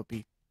 never. That would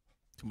be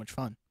too much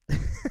fun.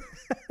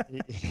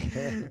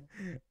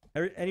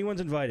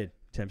 Anyone's invited,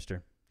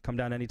 Timster. Come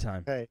down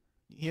anytime. Okay,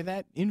 You hear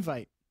that?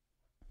 Invite.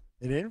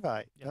 an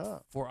invite. It's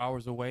Oh, 4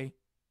 hours away.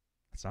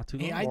 It's not too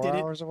Hey, long. I 4 did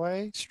it. hours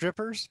away.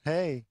 Strippers.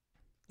 Hey,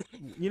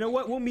 You know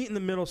what? We'll meet in the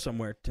middle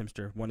somewhere,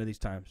 Timster, one of these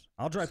times.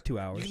 I'll drive 2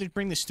 hours. You gonna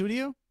bring the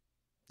studio?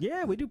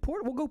 Yeah, we do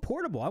We'll go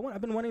portable. I've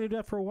been wanting to do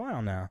that for a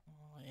while now.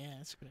 Oh yeah,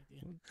 that's a good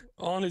idea.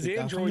 On his We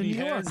got Android, from he New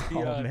has York.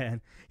 the. Oh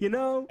man, you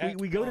know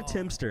we go to Oh,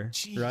 Timster,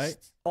 jeez. right?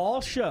 All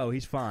show,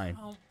 he's fine.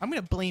 Um, I'm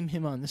gonna blame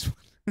him on this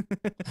one.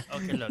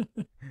 okay, look.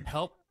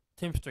 Help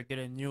Timster get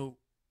a new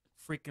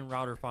freaking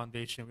router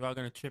foundation. We're all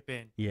gonna chip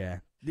in. Yeah.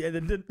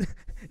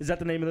 Is that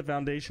the name of the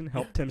foundation?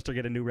 Help Timster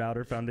get a new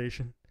router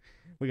foundation.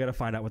 We got to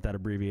find out what that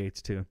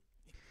abbreviates to.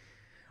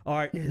 All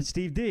right,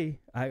 Steve D.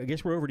 I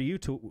guess we're over to you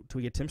till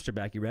we get Timster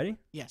back. You ready?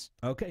 Yes.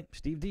 Okay,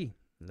 Steve D.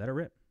 Let her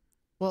rip.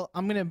 Well,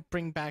 I'm gonna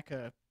bring back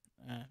a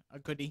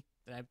goodie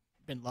that I've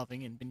been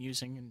loving and been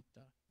using and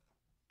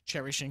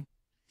cherishing.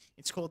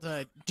 It's called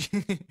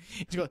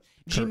it's called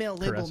Gmail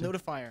Label caressing.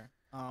 Notifier.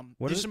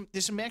 What there's is it?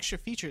 there's some extra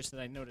features that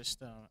I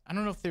noticed. I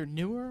don't know if they're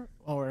newer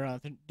or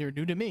they're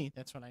new to me.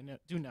 That's what I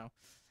do know.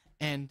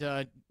 And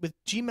with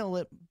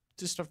Gmail,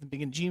 to start from the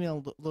beginning,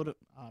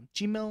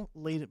 Gmail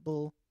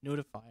Label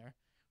Notifier.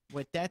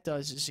 What that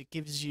does is it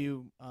gives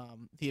you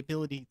the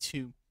ability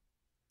to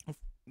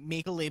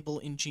make a label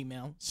in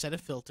Gmail, set a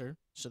filter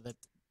so that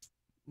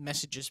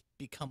messages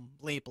become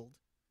labeled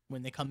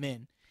when they come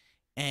in,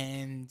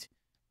 and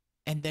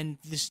then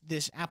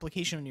this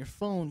application on your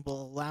phone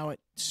will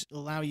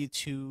allow you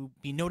to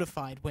be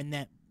notified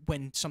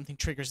when something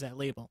triggers that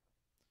label.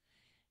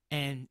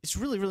 And it's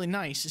really, really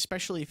nice,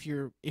 especially if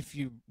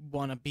you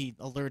want to be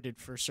alerted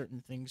for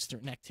certain things,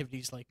 certain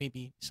activities, like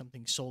maybe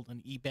something sold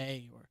on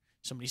eBay or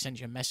somebody sends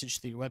you a message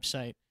through your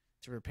website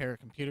to repair a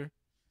computer.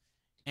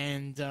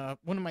 And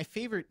one of my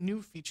favorite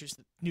new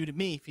to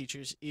me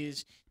features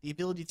is the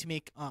ability to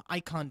make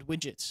iconed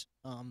widgets,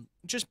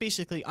 just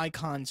basically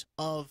icons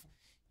of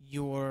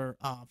your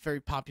very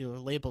popular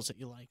labels that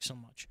you like so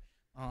much.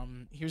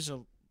 Here's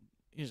a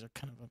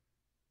kind of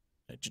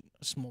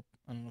a small.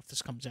 I don't know if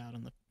this comes out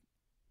on the.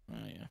 Oh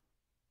yeah.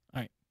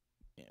 All right.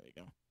 There we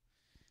go.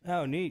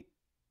 Oh, neat.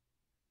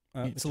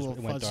 It's a little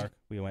it went fuzzy. dark.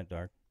 We went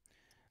dark.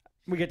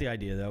 We get the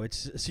idea, though. It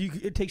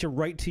takes you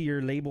right to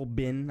your label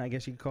bin, I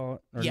guess you could call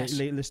it, or Yes.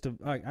 list of.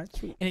 All right, that's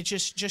sweet. And it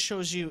just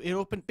shows you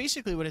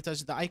basically what it does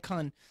is the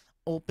icon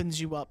opens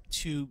you up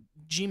to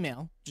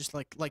Gmail, just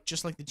like the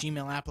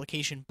Gmail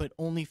application, but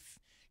only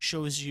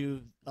shows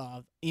you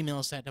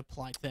emails that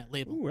apply to that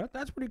label. Ooh,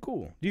 that's pretty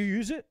cool. Do you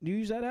use it? Do you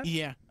use that app?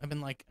 Yeah, I've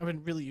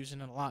been really using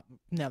it a lot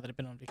now that I've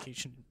been on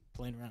vacation,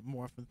 playing around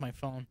more with my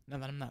phone. Now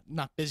that I'm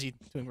not busy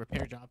doing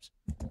repair jobs.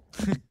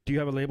 Do you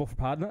have a label for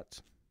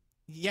podnutz?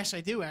 Yes,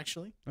 I do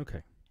actually,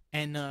 Okay.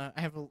 and I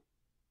have a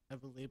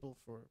label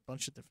for a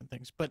bunch of different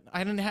things, but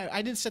I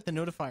didn't set the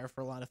notifier for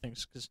a lot of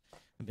things because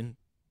I've been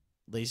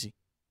lazy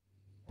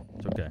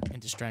It's okay.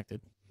 and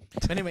distracted.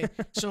 But anyway,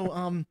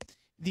 so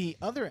the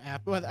other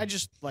app, well, I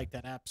just like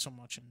that app so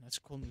much, and that's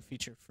a cool new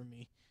feature for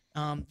me.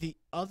 The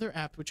other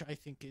app, which I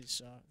think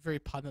is very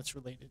podnutz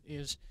related,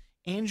 is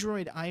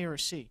Android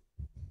IRC.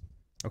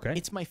 Okay.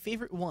 It's my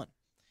favorite one,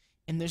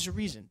 and there's a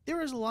reason. There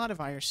is a lot of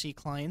IRC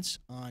clients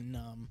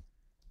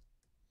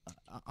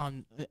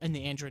in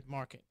the Android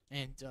market,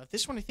 and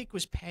this one I think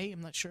was pay.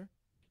 I'm not sure,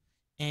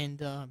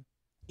 and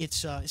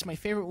it's my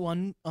favorite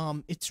one.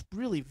 It's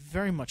really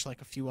very much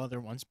like a few other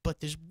ones, but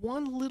there's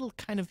one little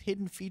kind of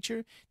hidden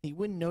feature that you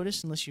wouldn't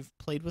notice unless you've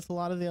played with a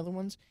lot of the other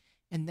ones,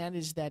 and that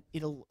is that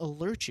it'll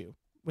alert you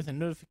with a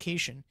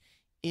notification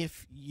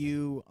if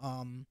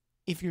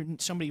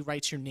somebody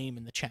writes your name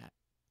in the chat,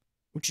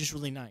 which is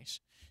really nice.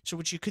 So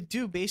what you could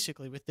do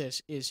basically with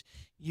this is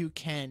you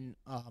can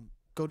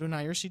go to an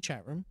IRC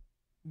chat room,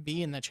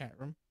 be in that chat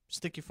room,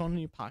 stick your phone in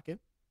your pocket,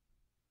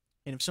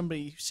 and if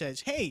somebody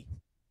says "Hey"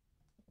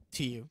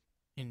 to you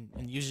and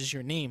uses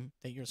your name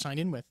that you're signed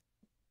in with,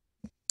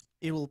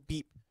 it will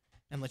beep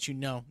and let you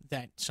know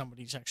that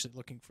somebody's actually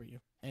looking for you.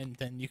 And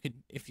then you could,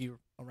 if you're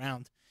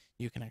around,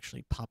 you can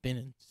actually pop in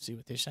and see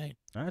what they're saying.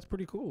 That's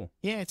pretty cool.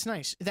 Yeah, it's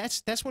nice.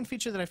 That's one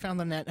feature that I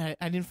found on that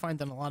I didn't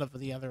find on a lot of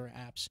the other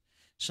apps.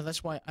 So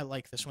that's why I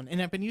like this one.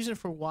 And I've been using it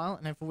for a while,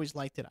 and I've always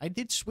liked it. I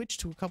did switch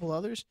to a couple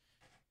others.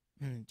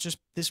 Just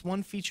this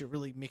one feature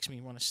really makes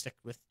me want to stick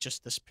with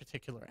just this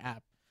particular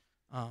app.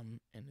 And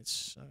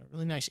it's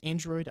really nice.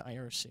 Android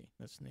IRC.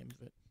 That's the name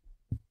of it.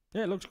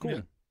 Yeah, it looks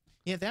cool.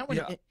 Yeah, that one.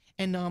 Yeah.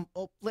 And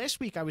last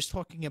week I was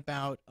talking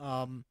about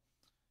a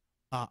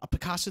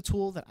Picasa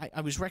tool that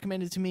I was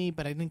recommended to me,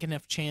 but I didn't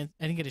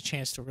get a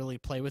chance to really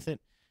play with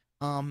it.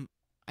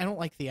 I don't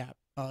like the app.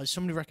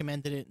 Somebody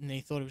recommended it and they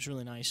thought it was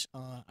really nice.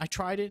 I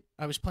tried it.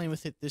 I was playing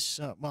with it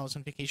while I was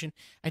on vacation.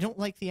 I don't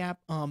like the app.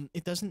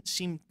 It doesn't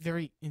seem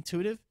very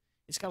intuitive.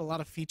 It's got a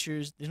lot of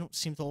features. They don't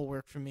seem to all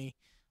work for me.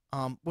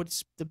 One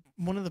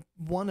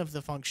of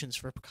the functions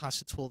for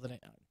Picasa tool that I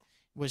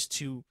was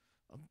to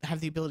have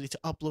the ability to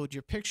upload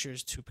your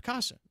pictures to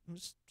Picasa.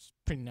 It's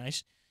pretty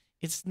nice.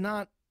 It's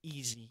not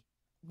easy.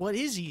 What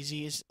is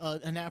easy is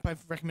an app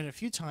I've recommended a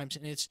few times,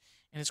 and it's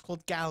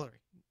called Gallery.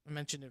 I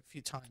mentioned it a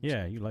few times.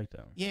 Yeah, you like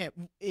that one. Yeah,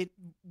 a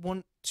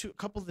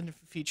couple of the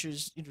different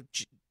features.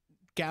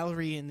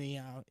 Gallery in the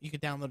you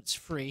can download. It's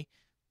free.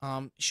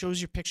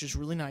 Shows your pictures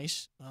really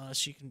nice,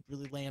 so you can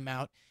really lay them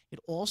out. It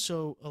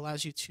also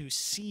allows you to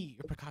see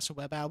your Picasa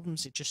web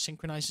albums. It just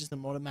synchronizes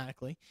them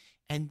automatically,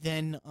 and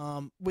then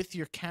with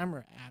your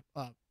camera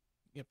app,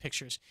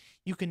 pictures,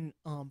 you can.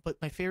 But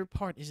my favorite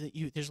part is that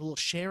there's a little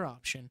share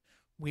option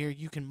where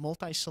you can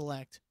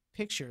multi-select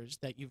pictures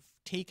that you've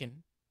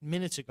taken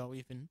minutes ago,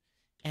 even,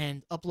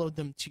 and upload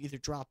them to either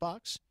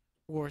Dropbox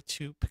or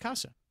to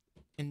Picasa,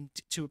 and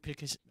to a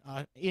Picasa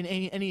in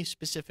any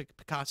specific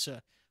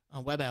Picasa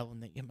web album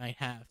that you might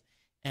have.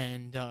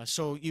 And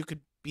so you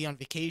could be on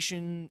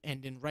vacation,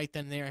 and then right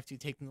then and there, after you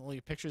take all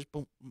your pictures,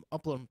 boom,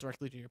 upload them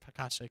directly to your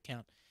Picasa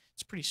account.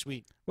 It's pretty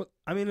sweet. Well,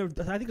 I mean,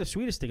 I think the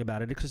sweetest thing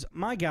about it, because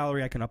my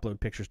gallery, I can upload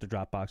pictures to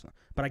Dropbox,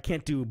 but I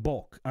can't do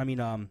bulk. I mean,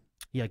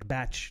 like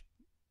batch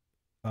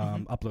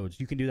uploads.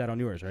 You can do that on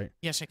yours, right?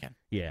 Yes, I can.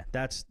 Yeah,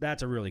 that's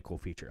a really cool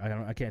feature.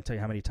 I can't tell you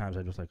how many times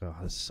I just like, oh,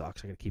 this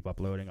sucks. I gotta keep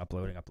uploading.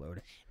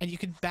 And you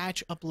can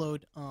batch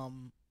upload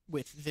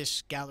with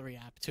this Gallery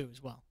app too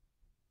as well.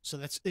 So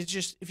it's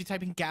just, if you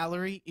type in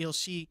Gallery, you'll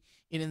see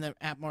it in the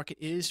app market.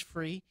 It is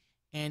free,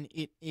 and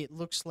it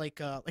looks like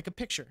a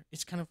picture.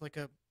 It's kind of like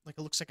it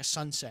looks like a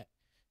sunset,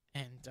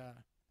 and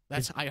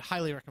I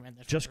highly recommend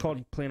that. Just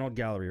called plain old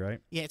Gallery, right?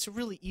 Yeah, it's a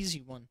really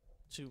easy one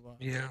to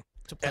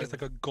to play. And it's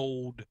like a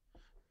gold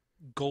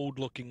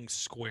looking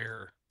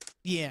square.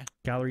 Yeah.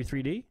 Gallery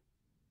 3D?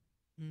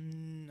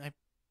 I'm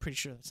pretty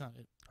sure that's not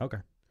it.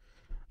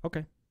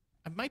 Okay.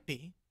 It might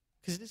be,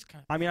 because it is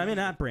kind of. I mean, I'm in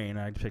App Brain.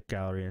 I picked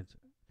Gallery.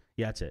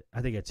 Yeah, that's it.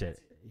 I think it's it.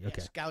 Okay.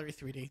 Yes, Gallery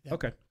 3D.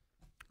 Okay.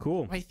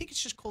 Cool. I think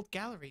it's just called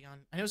Gallery on.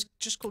 I know it's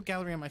just called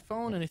Gallery on my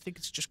phone, and I think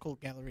it's just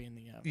called Gallery in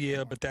the.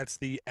 Yeah, but that's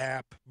the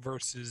app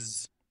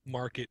versus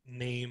market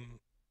name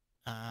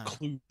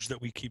clues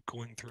that we keep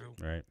going through.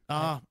 Right.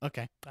 Oh,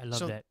 okay. I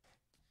love that.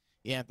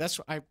 Yeah, that's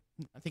what I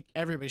think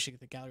everybody should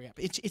get the Gallery app.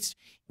 It's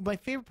my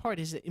favorite part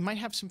is that it might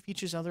have some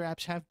features other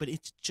apps have, but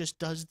it just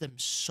does them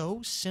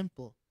so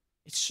simple.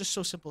 It's just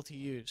so simple to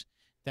use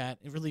that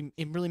it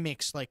really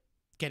makes like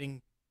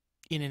getting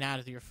in and out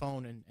of your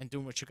phone and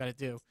doing what you got to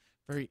do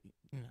very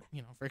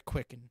very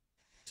quick and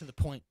to the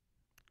point.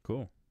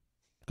 Cool.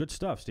 Good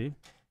stuff, Steve.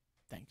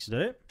 Thanks. Is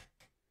that it?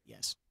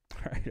 Yes.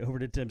 All right, over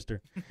to Timster.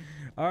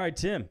 All right,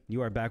 Tim,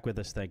 you are back with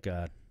us, thank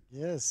God.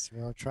 Yes,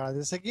 we'll try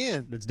this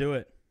again. Let's do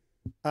it.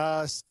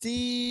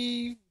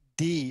 Steve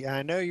D,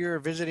 I know you're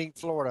visiting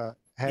Florida.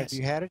 Have Yes.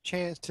 you had a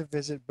chance to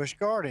visit Busch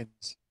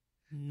Gardens?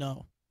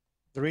 No.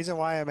 The reason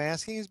why I'm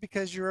asking is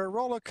because you're a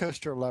roller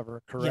coaster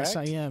lover, correct? Yes,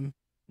 I am.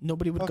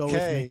 Nobody would go with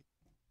Okay. me.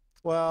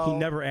 Well, He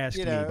never asked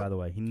you me, know, by the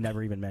way. He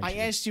never even mentioned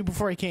I asked you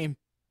before I came.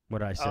 what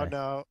did I say. Oh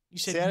no, You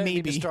said See, I didn't mean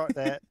maybe. to start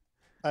that.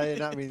 I did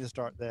not mean to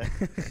start that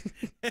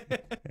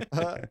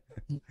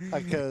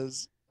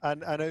because I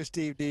know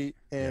Steve D,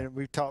 and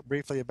we've talked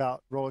briefly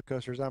about roller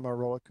coasters. I'm a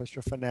roller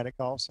coaster fanatic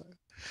also.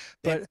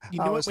 But you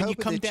know I what, was when you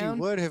hoping come that down-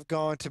 you would have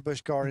gone to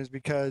Busch Gardens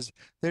because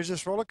there's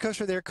this roller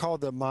coaster there called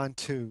the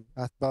Montu.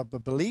 I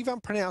believe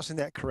I'm pronouncing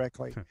that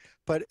correctly.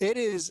 But it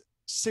is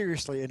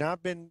seriously, and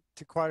I've been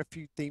to quite a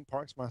few theme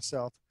parks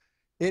myself.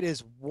 It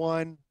is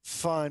one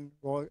fun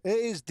roller. It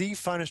is the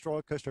funnest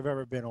roller coaster I've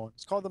ever been on.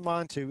 It's called the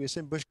Montu. It's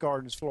in Busch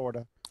Gardens,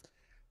 Florida,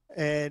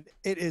 and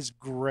it is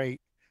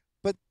great.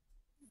 But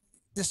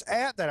this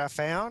app that I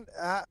found,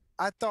 I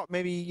thought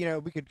maybe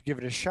we could give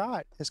it a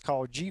shot. It's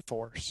called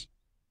G-Force.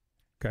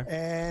 Okay.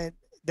 And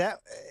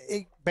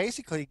it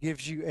basically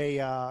gives you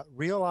a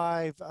real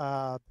live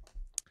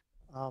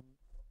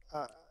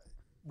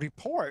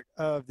report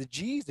of the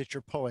G's that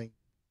you're pulling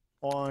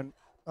on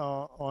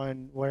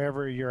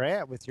wherever you're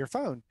at with your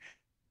phone.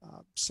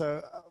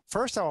 So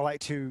first I would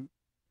like to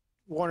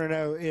want to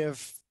know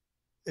if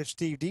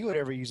Steve D would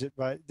ever use it,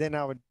 but then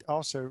I would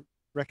also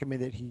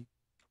recommend that he,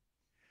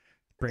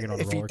 Bring it on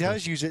a if he roller does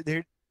coaster. use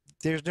it,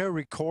 there's no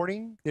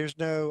recording, there's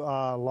no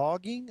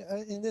logging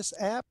in this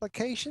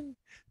application.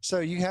 So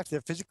you have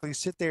to physically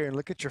sit there and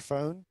look at your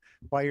phone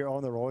while you're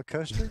on the roller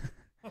coaster.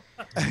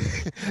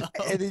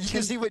 And then you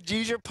can see what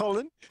G's you're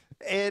pulling.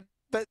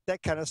 But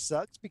that kind of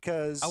sucks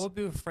because I would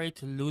be afraid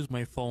to lose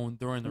my phone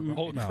during the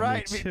Oh, No,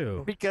 right, me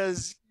too.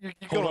 because you're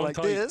Hold going on like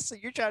tight. this,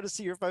 and you're trying to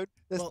see your phone.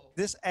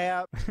 This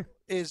app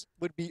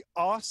would be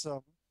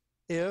awesome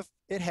if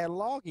it had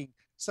logging.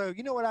 So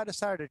you know what I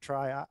decided to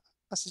try? I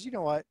said, you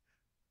know what?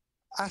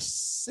 I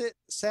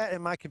sat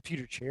in my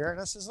computer chair and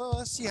I says, oh,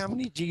 let's see how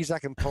many G's I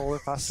can pull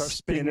if I start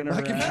spinning in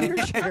my Spinning around.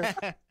 computer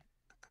chair.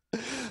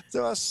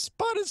 So I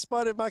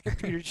spotted my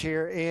computer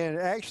chair, and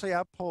actually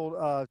I pulled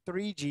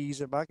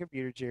 3Gs in my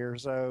computer chair,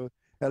 so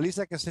at least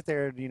I can sit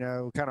there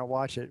and kind of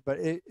watch it. But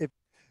if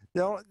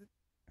don't,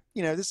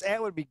 this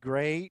app would be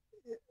great,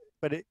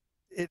 but it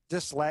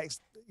just lacks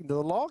the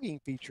logging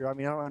feature. I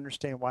mean, I don't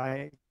understand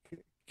why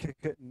it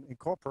couldn't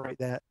incorporate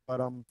that.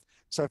 But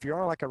so if you're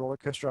on like a roller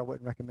coaster, I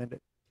wouldn't recommend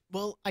it.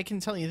 Well, I can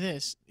tell you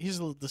this. Here's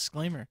a little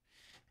disclaimer.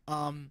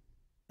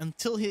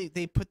 Until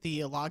they put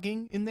the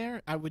logging in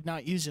there, I would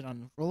not use it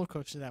on roller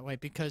coaster that way,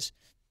 because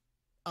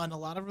on a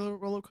lot of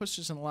roller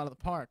coasters and a lot of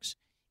the parks,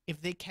 if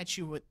they catch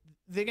you with,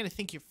 they're gonna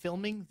think you're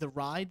filming the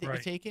ride that you're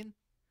taking,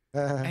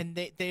 and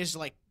there's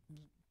like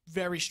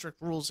very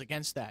strict rules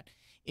against that.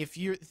 If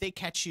they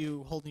catch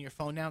you holding your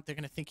phone out, they're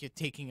gonna think you're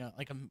taking a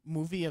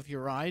movie of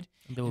your ride.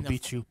 They will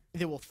beat you.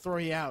 They will throw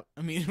you out.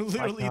 I mean,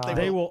 literally,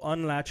 they will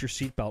unlatch your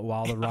seatbelt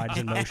while the ride's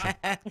in motion.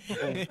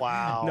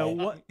 Wow.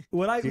 No,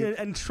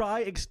 and try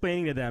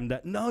explaining to them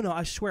that no,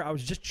 I swear I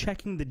was just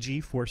checking the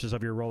G forces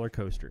of your roller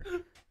coaster.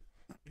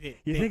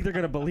 You think they're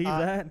gonna believe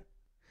that?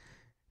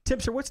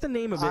 Tipster, what's the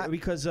name of it?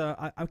 Because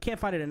I can't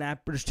find it in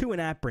app. There's two in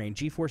AppBrain,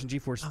 GeForce and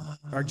GeForce,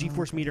 or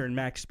GeForce Meter and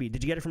Max Speed.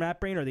 Did you get it from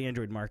AppBrain or the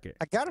Android market?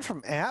 I got it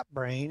from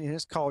AppBrain, and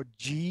it's called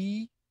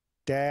G-Force.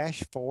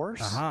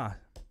 Aha.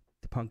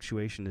 The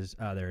punctuation is,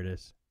 there it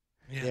is.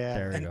 Yeah.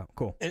 There we go.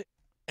 Cool.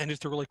 And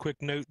just a really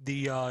quick note,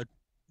 the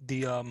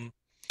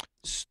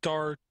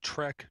Star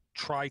Trek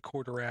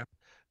tricorder app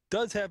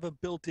does have a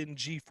built-in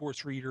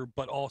GeForce reader,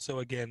 but also,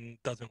 again,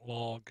 doesn't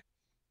log.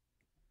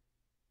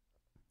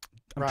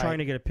 I'm trying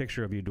to get a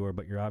picture of you, Dor,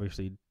 but you're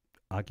obviously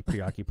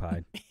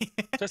preoccupied.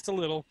 Just a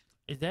little.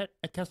 Is that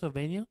a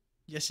Castlevania?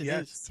 Yes, it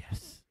is.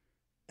 Yes.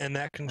 And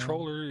that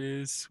controller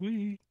is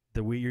sweet.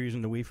 The Wii, you're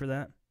using the Wii for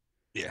that?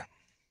 Yeah.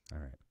 All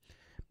right.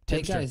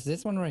 Hey Timster. guys,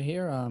 this one right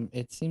here,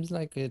 it seems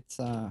like it's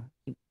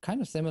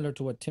kind of similar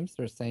to what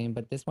Timster is saying,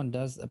 but this one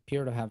does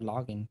appear to have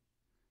logging.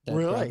 The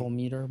Really? Gravel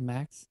Meter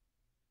Max.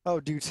 Oh,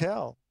 do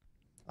tell.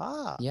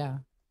 Ah. Yeah,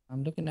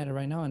 I'm looking at it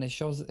right now, and it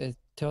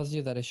tells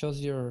you that it shows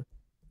your.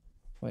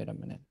 Wait a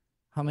minute.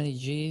 How many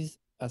G's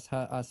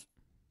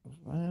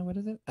what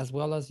is it? As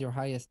well as your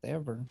highest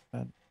ever.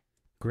 But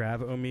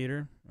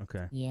Gravometer?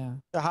 Okay. yeah.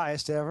 The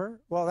highest ever?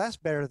 Well, that's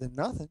better than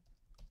nothing.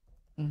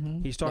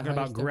 Mm-hmm. He's talking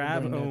about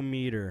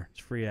Gravometer.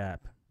 It's a free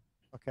app.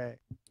 Okay.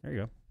 There you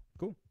go.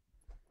 Cool.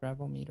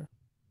 Gravel Meter.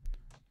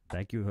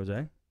 Thank you,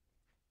 Jose.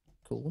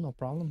 Cool, no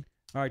problem.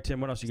 All right, Tim,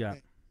 what else you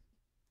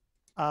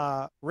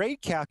got?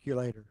 Rate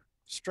calculator.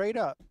 Straight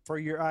up for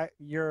you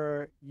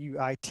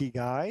IT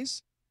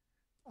guys.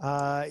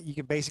 You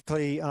can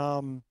basically,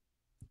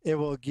 it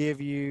will give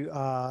you,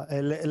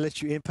 it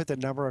lets you input the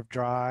number of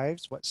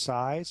drives, what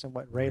size, and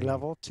what RAID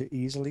level to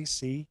easily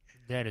see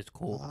That is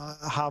cool.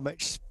 how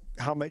much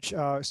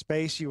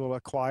space you will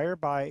acquire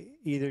by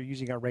either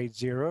using a RAID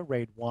 0,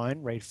 RAID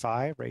 1, RAID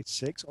 5, RAID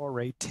 6, or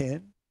RAID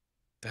 10.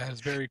 That is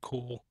very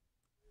cool.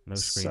 No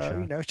So,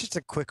 screenshot. it's just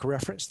a quick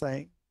reference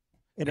thing.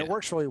 And it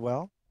works really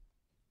well.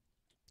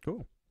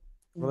 Cool.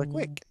 Really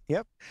quick.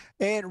 Yep.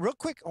 And real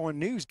quick on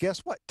news, guess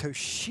what?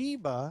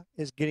 Toshiba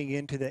is getting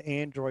into the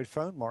Android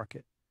phone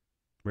market.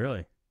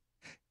 Really?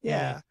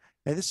 Yeah.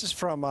 And this is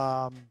from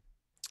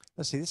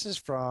let's see, this is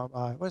from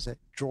what is it?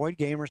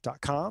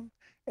 droidgamers.com.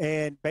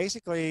 And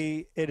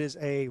basically it is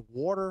a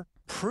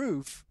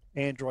waterproof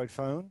Android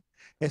phone.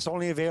 It's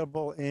only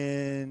available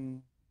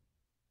in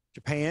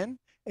Japan,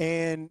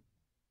 and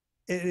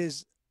it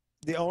is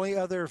the only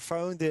other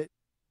phone that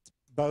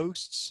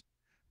boasts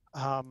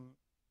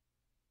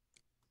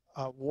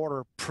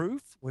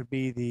waterproof would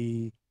be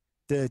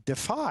the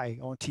Defy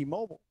on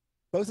T-Mobile.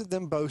 Both of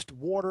them boast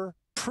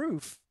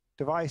waterproof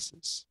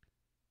devices.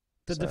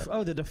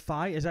 The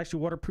Defy is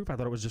actually waterproof. I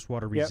thought it was just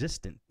water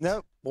resistant.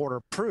 Nope,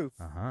 waterproof.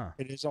 Uh-huh.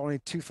 It is only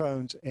two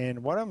phones,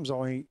 and one of them is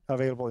only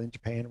available in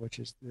Japan, which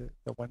is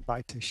the one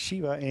by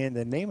Toshiba, and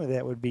the name of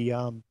that would be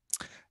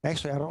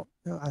actually I don't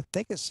know. I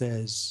think it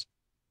says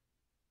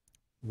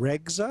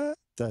Regza,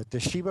 the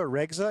Toshiba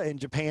Regza in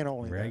Japan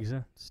only. though.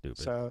 Regza? Stupid.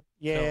 So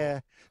yeah.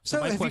 So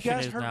my have you question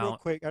guys is heard now- real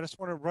quick? I just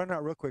want to run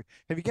out real quick.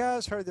 Have you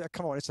guys heard that?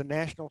 Come on, it's a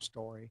national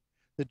story.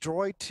 The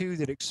Droid 2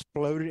 that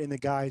exploded in the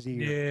guy's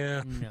ear.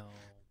 Yeah. No.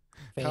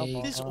 Come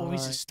on. There's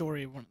always a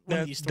story. One of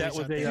That, these that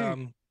stories was out a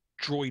there.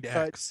 Droid But-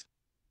 X.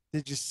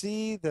 Did you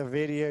see the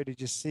video?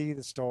 Did you see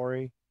the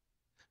story?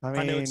 I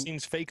I know mean, it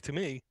seems fake to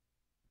me.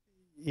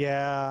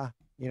 yeah,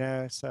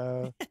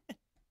 so.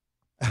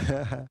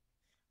 How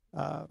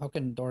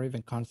can Dor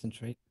even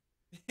concentrate?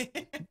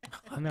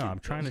 I know. I'm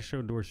trying to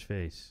show Dor's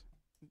face.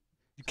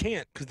 You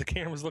can't because the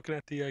camera's looking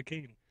at the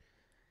game.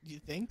 You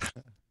think?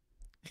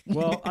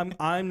 Well, I'm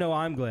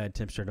glad,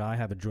 Timster, that I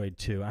have a Droid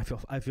too.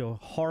 I feel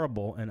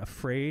horrible and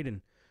afraid,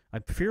 and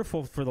I'm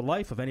fearful for the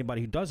life of anybody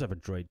who does have a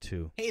Droid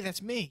 2. Hey,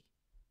 that's me.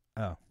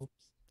 Oh, Oops.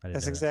 I didn't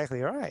That's know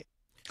exactly right.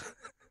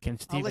 Can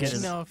Steve let get you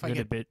a know if I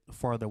little get- bit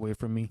farther away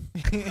from me?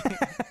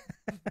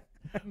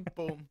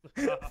 Boom.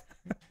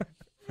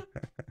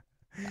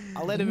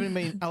 I'll let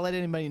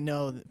anybody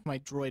know that my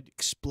droid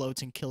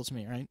explodes and kills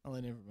me. Right? I'll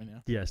let everybody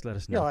know. Yes, let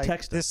us Yeah, know. like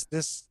Text us.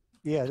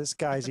 this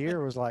guy's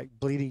ear was like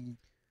bleeding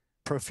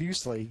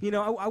profusely. You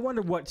know, I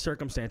wonder what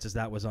circumstances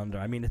that was under.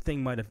 I mean, the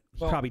thing might have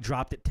probably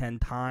dropped it 10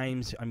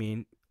 times. I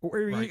mean, or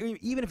Right.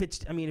 even if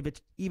it's, I mean,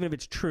 even if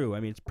it's true, I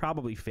mean, it's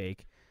probably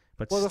fake.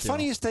 But Well, the still.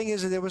 funniest thing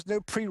is that there was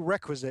no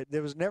prerequisite.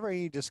 There was never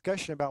any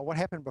discussion about what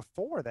happened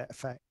before that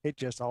fact. It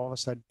just all of a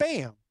sudden,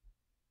 bam!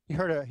 He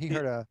heard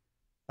a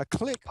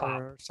click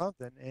Pop. or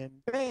something, and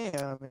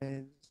bam,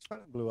 and his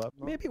phone blew up.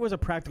 Maybe it was a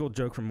practical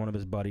joke from one of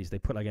his buddies. They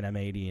put like an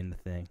M80 in the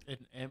thing.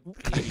 And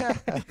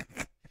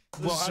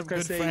Well, I some was gonna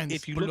good say, friends.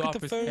 if you blew look off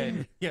at the his head.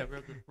 phone, Yeah,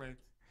 real good friends.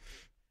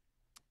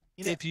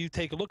 You know- if you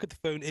take a look at the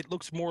phone, it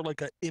looks more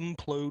like a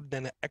implode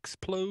than an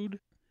explode.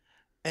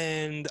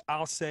 And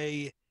I'll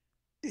say,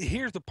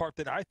 here's the part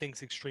that I think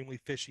is extremely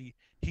fishy.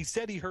 He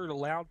said he heard a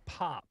loud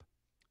pop.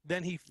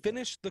 Then he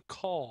finished the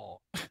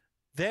call.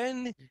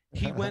 Then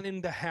he went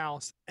in the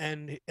house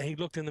and he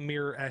looked in the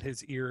mirror at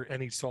his ear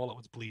and he saw it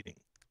was bleeding.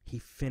 He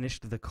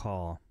finished the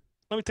call.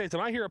 Let me tell you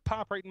something. I hear a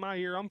pop right in my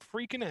ear. I'm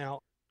freaking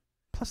out.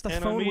 Plus, the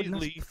And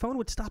immediately- phone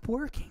would stop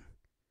working.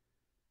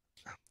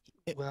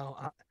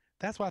 Well,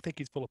 that's why I think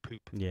he's full of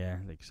poop. Yeah,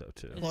 I think so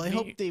too. Well, I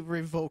hope they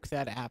revoke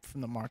that app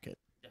from the market.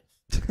 Yes.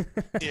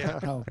 Yeah.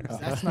 Oh, 'Cause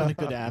that's not a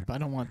good app. I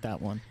don't want that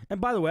one. And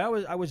by the way,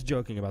 I was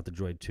joking about the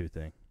Droid 2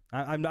 thing.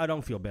 I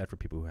don't feel bad for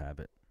people who have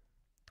it.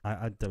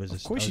 That was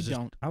just, course I was you just-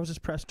 don't. I was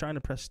just trying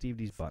to press Steve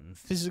D's buttons.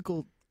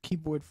 Physical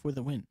keyboard for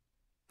the win.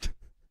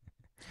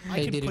 I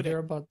Hey, can did you put hear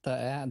it. about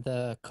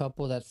the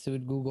couple that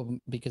sued Google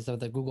because of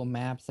the Google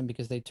Maps and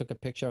because they took a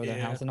picture of their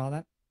Yeah. house and all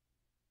that?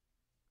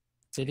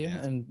 Did you?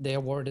 Yeah. And they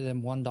awarded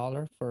them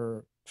 $1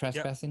 for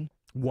trespassing.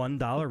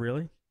 $1,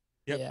 really?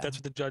 Yep, Yeah. that's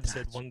what the judge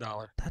said. That's-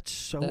 $1. That's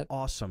so That-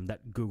 awesome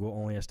that Google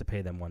only has to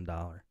pay them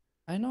 $1.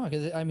 I know,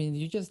 because I mean,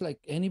 you just like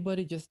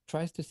anybody just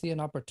tries to see an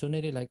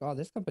opportunity, like, oh,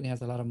 this company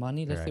has a lot of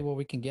money. Let's see Right. what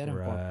we can get them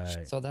for.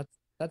 Right. So that's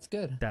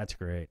good. That's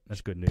great.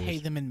 That's good news. Pay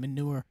them in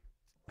manure.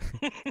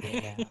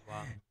 Yeah.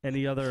 Wow.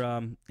 Any other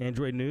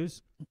Android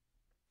news?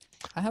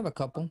 I have a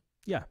couple.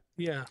 Yeah.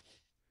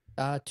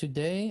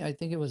 Today, I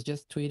think it was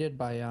just tweeted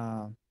by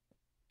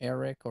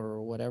Eric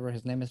or whatever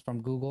his name is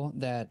from Google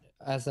that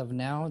as of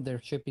now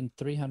they're shipping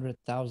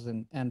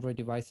 300,000 Android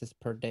devices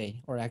per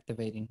day or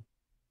activating.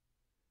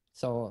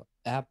 So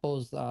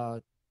Apple's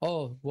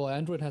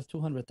Android has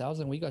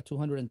 200,000. We got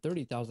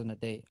 230,000 a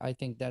day. I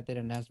think that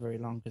didn't last very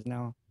long because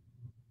now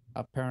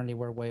apparently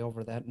we're way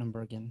over that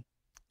number again.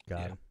 Got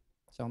Yeah. it.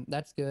 So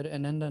that's good.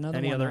 And then another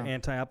Any one. other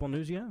anti-Apple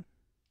news yet?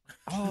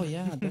 Oh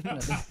yeah,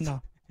 definitely.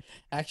 No,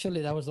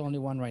 actually that was the only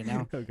one right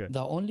now. Okay.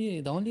 The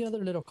only other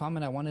little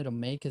comment I wanted to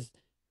make is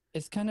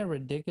it's kind of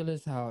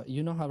ridiculous how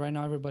how right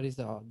now everybody's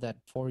that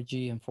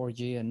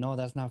 4G and no,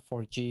 that's not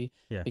 4G.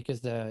 Yeah.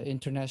 Because the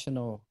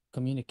International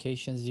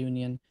Communications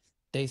Union,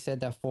 they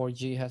said that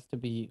 4G has to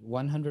be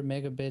 100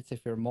 megabits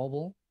if you're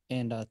mobile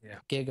and a Yeah.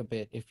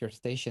 gigabit if you're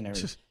stationary.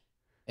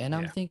 And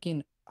I'm Yeah.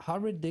 thinking, how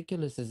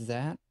ridiculous is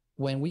that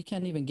when we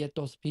can't even get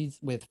those speeds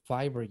with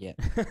fiber yet?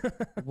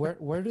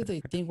 Where do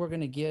they think we're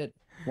gonna get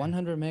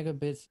 100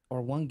 megabits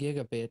or 1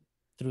 gigabit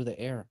through the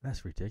air?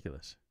 That's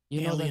ridiculous.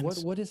 You know, like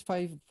Aliens. what is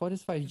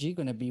 5G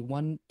gonna be?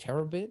 1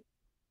 terabit?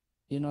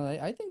 You know,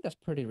 I think that's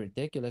pretty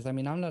ridiculous. I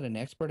mean, I'm not an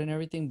expert in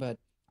everything, but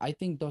I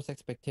think those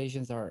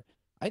expectations are.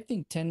 I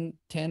think 10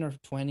 or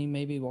 20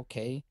 maybe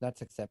okay,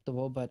 that's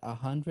acceptable, but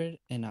 100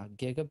 and a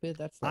gigabit,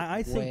 that's like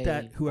I think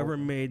that way whoever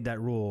over. made that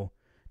rule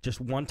just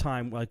one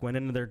time like went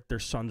into their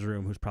son's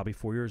room, who's probably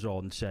 4 years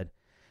old, and said,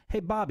 "Hey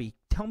Bobby,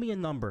 tell me a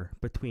number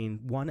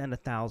between 1 and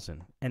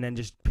 1,000," and then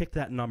just pick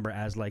that number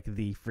as like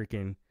the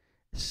freaking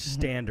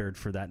standard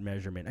for that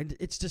measurement. And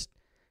it's just,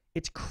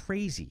 it's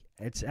crazy.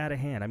 It's out of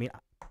hand. I mean,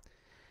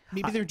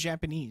 Maybe they're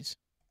Japanese.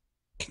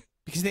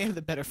 Because they have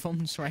the better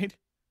phones, right?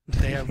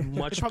 They have They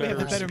much probably better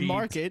have the better speeds.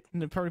 market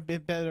and they probably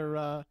have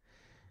better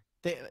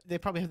they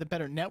probably have the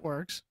better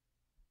networks.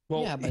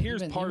 Well, Yeah, but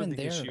here's even- part of even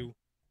the there- issue.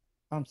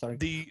 I'm sorry.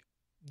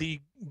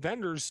 The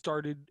vendors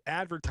started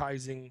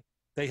advertising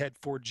they had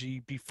 4G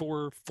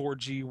before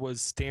 4G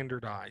was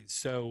standardized.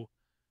 So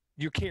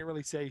you can't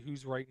really say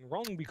who's right and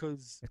wrong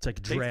because it's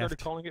like they started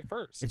draft. calling it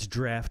first. It's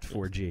draft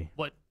 4G.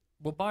 What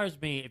bothers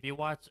me, if you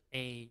watch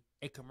a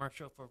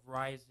commercial for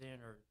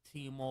Verizon or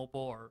T-Mobile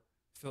or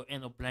fill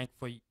in a blank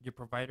for your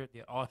provider,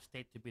 they all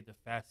state to be the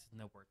fastest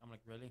network. I'm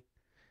like, really?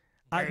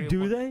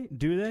 Do they?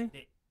 Do they?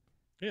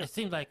 Yeah. It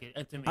seems like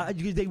it to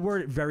me. They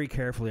word it very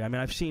carefully. I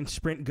mean, I've seen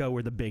Sprint go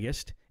we're the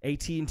biggest.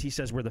 AT&T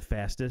says we're the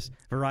fastest.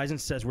 Verizon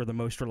says we're the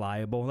most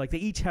reliable. Like they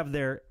each have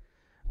their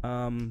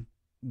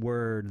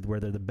word where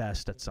they're the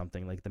best at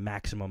something, like the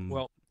maximum.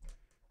 Well,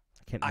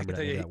 I can't I remember can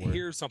tell that you, name of that word.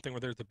 here's something where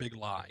there's a big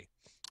lie.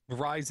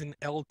 Verizon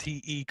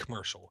LTE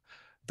commercial.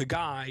 The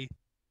guy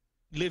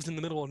lives in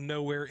the middle of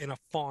nowhere in a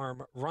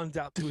farm, runs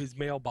out to his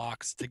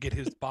mailbox to get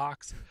his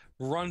box,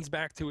 runs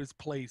back to his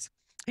place.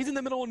 He's in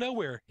the middle of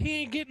nowhere. He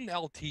ain't getting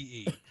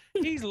LTE.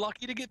 He's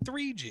lucky to get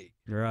 3G.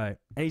 Right.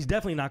 And he's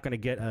definitely not going to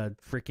get a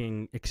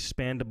freaking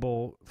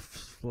expandable,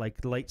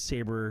 like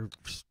lightsaber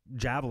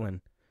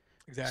javelin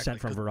Exactly. sent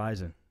from 'cause-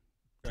 Verizon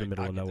to the right,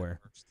 middle I of get that nowhere.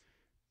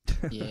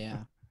 first.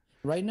 Yeah.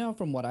 Right now,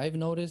 from what I've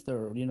noticed,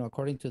 or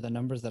according to the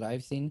numbers that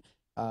I've seen,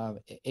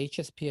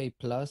 HSPA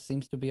Plus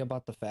seems to be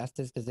about the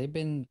fastest because they've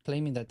been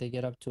claiming that they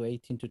get up to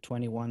 18 to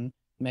 21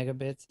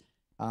 megabits.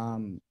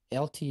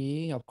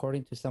 LTE,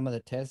 according to some of the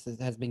tests,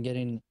 has been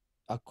getting,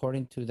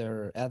 according to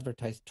their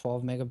advertised,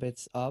 12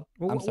 megabits up.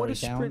 Well, I'm what sorry,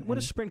 does down. Sprint? What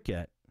does Sprint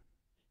get?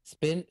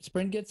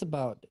 Sprint gets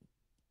about,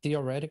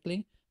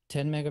 theoretically,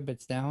 10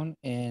 megabits down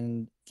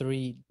and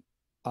 3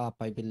 up,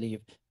 I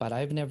believe. But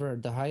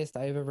the highest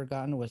I've ever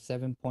gotten was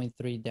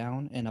 7.3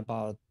 down and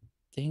about, I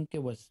think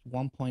it was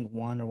 1.1 or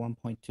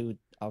 1.2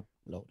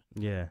 upload.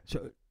 Yeah.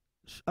 So,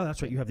 oh,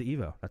 that's right. You have the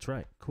Evo. That's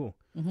right. Cool.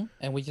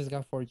 And we just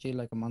got 4G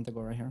like a month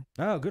ago right here.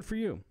 Oh, good for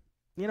you.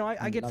 You know,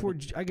 I get love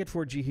 4G. I get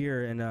 4G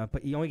here, and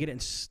but you only get it in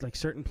like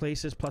certain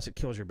places. Plus, it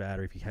kills your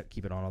battery if you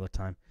keep it on all the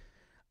time.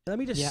 Let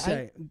me just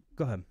say.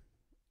 Go ahead.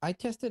 I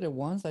tested it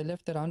once. I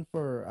left it on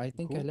for, I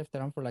think I Cool. left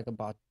it on for like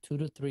about 2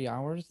 to 3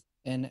 hours.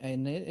 And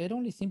it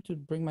only seemed to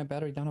bring my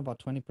battery down about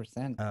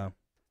 20%. Oh.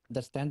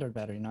 The standard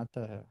battery, not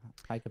the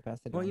high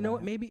capacity. Well, one you know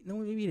that I what? have.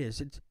 Maybe it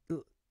is.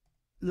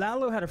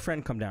 Lalo had a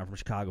friend come down from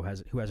Chicago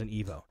who has an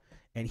Evo,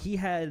 and he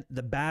had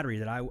the battery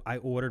that I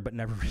ordered but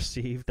never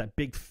received. That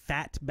big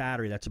fat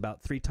battery that's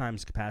about 3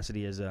 times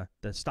capacity as the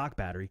stock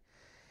battery,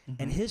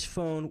 and his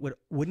phone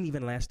wouldn't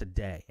even last a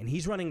day. And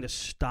he's running the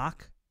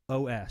stock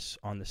OS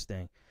on this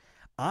thing.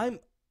 I'm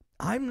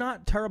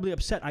not terribly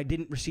upset I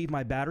didn't receive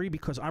my battery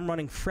because I'm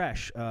running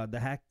fresh, the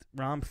hacked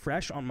ROM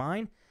fresh on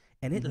mine,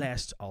 and it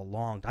lasts a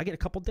long. I get a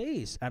couple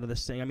days out of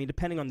this thing. I mean,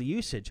 depending on the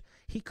usage,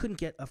 he couldn't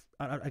get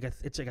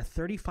it's like a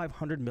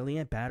 3,500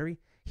 milliamp battery.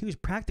 He was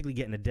practically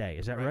getting a day.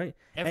 Is that right?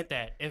 If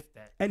that.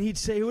 And he'd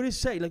say, what did he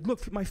say? Like,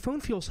 look, my phone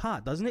feels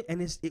hot, doesn't it?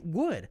 And it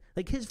would.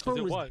 Like, his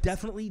phone was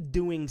definitely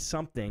doing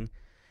something,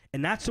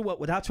 and that's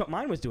what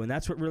mine was doing.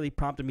 That's what really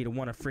prompted me to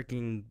want to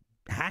freaking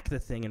hack the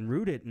thing and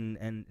root it and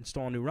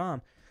install a new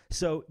ROM.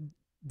 So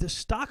the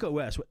stock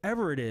OS,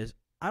 whatever it is,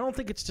 I don't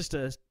think it's just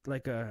a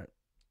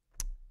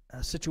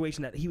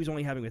situation that he was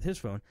only having with his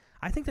phone.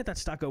 I think that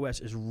stock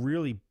OS is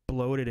really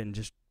bloated and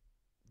just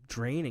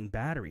draining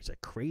batteries like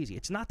crazy.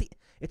 It's not the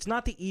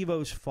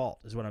Evo's fault,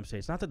 is what I'm saying.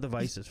 It's not the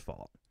device's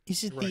fault.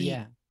 Is it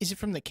Is it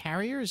from the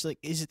carriers? Like,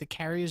 is it the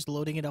carriers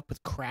loading it up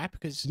with crap?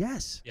 Because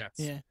yes. Yeah.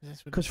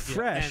 Because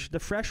the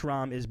fresh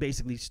ROM is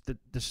basically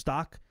the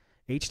stock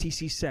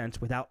HTC Sense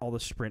without all the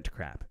Sprint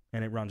crap,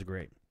 and it runs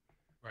great.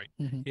 Right.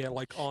 Yeah,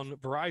 like on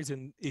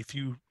Verizon, if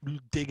you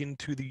dig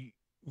into the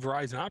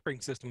Verizon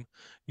operating system,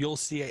 you'll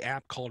see an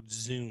app called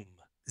Zoom,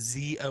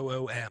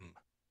 ZOOM.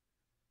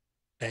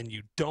 And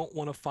you don't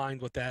want to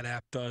find what that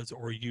app does,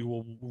 or you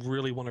will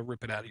really want to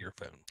rip it out of your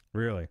phone.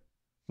 Really?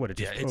 What, it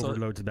just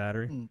overloads the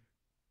battery?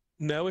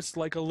 No, it's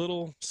like a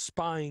little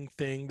spying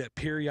thing that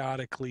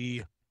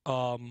periodically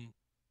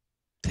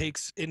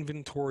takes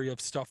inventory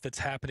of stuff that's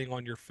happening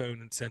on your phone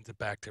and sends it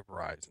back to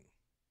Verizon.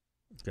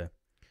 Okay.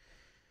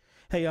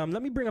 Hey,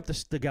 let me bring up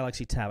the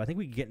Galaxy Tab. I think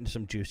we can get into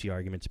some juicy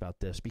arguments about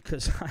this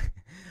because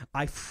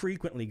I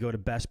frequently go to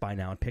Best Buy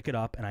now and pick it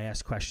up and I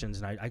ask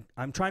questions and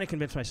I'm trying to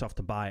convince myself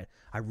to buy it.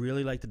 I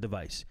really like the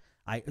device.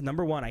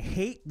 Number one, I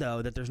hate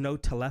though that there's no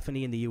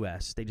telephony in the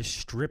U.S. They just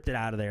stripped it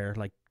out of there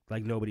like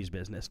nobody's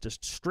business.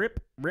 Just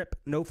rip,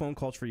 no phone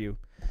calls for you.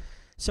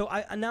 So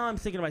now I'm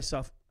thinking to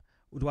myself,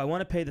 do I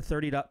want to pay the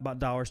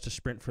 $30 to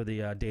Sprint for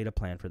the data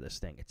plan for this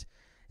thing?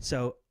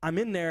 So I'm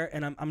in there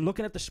and I'm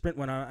looking at the Sprint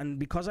one, and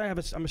because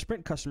I'm a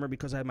Sprint customer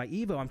because I have my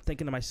Evo, I'm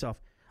thinking to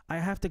myself, I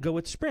have to go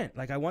with Sprint.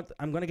 Like I'm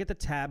going to get the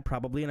Tab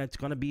probably, and it's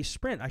going to be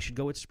Sprint. I should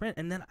go with Sprint.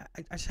 And then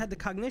I just had the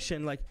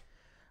cognition like,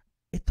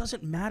 it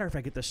doesn't matter if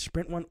I get the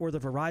Sprint one or the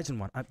Verizon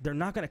one. They're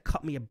not going to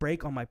cut me a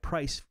break on my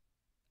price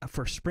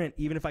for Sprint,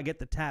 even if I get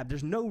the Tab.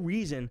 There's no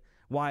reason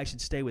why I should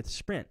stay with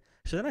Sprint.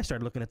 So then I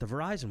started looking at the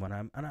Verizon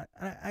one, and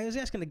I was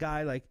asking the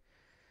guy like,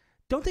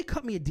 don't they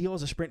cut me a deal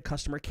as a Sprint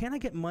customer? Can I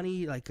get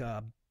money like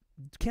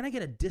can I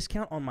get a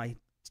discount on my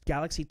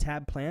Galaxy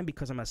Tab plan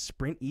because I'm a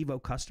Sprint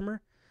Evo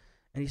customer?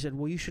 And he said,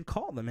 well, you should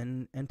call them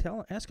and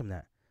ask them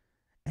that.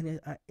 And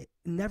it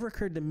never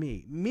occurred to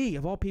me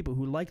of all people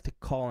who like to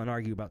call and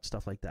argue about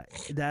stuff like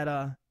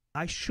that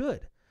I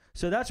should.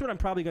 So that's what I'm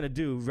probably going to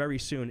do very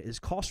soon is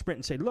call Sprint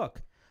and say,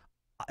 look,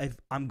 if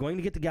I'm going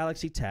to get the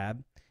Galaxy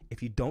Tab.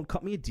 If you don't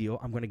cut me a deal,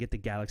 I'm going to get the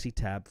Galaxy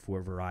Tab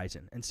for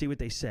Verizon and see what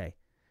they say.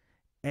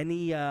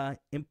 Any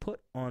input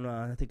on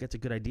I think that's a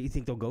good idea. You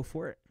think they'll go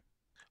for it?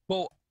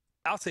 Well,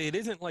 I'll say it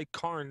isn't like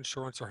car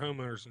insurance or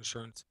homeowners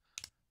insurance,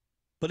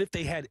 but if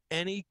they had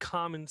any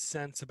common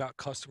sense about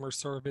customer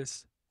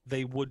service,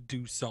 they would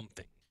do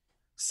something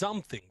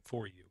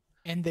for you.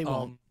 And they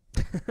won't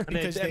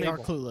because they are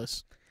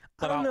clueless.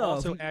 But I'll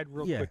also add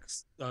real quick,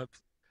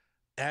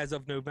 as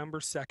of November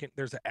 2nd,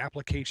 there's an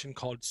application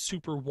called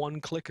Super One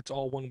Click. It's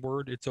all one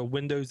word. It's a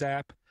Windows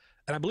app,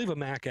 and I believe a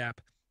Mac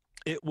app.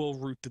 It will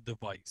root the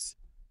device.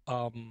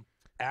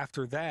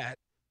 After that,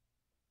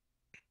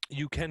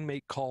 you can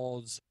make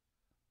calls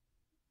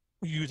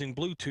using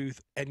Bluetooth,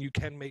 and you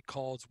can make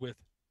calls with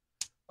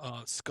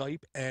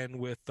Skype and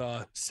with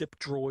SIP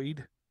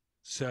Droid.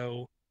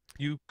 So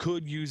you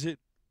could use it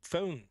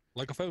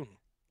like a phone.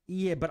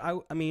 Yeah, but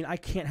I mean, I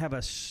can't have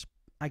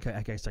I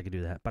guess I could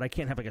do that, but I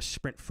can't have like a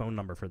Sprint phone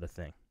number for the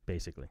thing,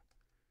 basically.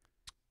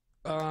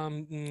 I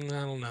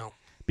don't know.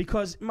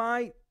 Because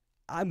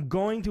I'm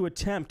going to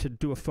attempt to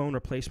do a phone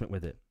replacement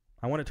with it.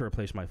 I want it to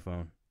replace my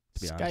phone,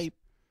 to be honest.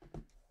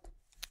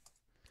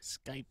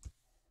 Skype.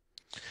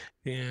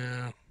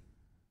 Yeah.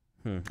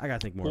 I gotta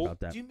think more about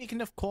that. Do you make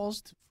enough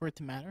calls for it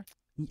to matter?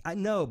 I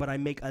know, but I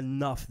make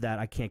enough that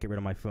I can't get rid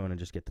of my phone and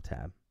just get the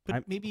tab.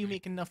 But maybe you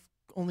make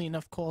only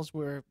enough calls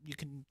where you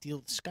can deal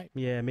with Skype.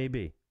 Yeah,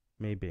 maybe.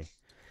 Well,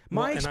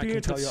 My and I can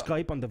experience with tell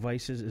you- Skype on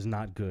devices is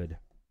not good.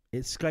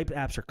 Skype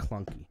apps are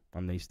clunky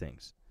on these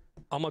things.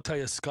 I'm gonna tell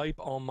you, Skype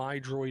on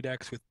my Droid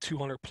X with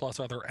 200 plus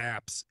other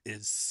apps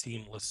is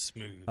seamless,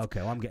 smooth.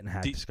 Okay, well, I'm getting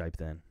hacked to Skype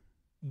then.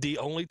 The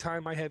only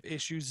time I have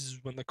issues is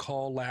when the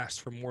call lasts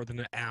for more than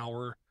an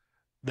hour.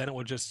 Then it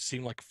would just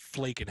seem like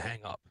flake and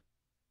hang up.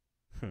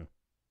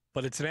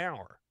 But it's an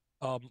hour.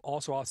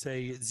 Also, I'll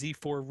say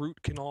Z4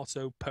 Root can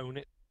also pwn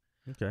it.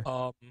 Okay.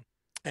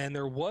 And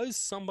there was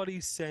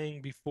somebody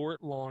saying before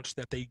it launched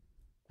that they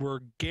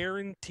were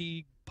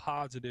guaranteed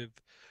positive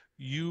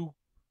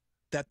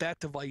that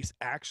device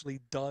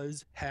actually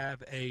does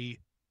have a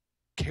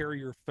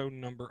carrier phone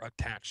number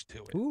attached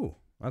to it. Ooh,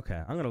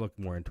 okay. I'm gonna look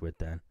more into it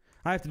then.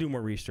 I have to do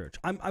more research.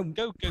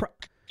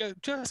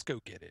 Just go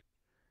get it.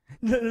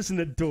 Listen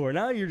to the door.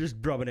 Now you're just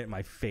rubbing it in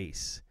my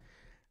face.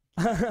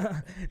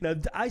 Now,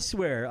 I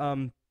swear,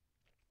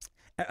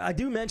 I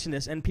do mention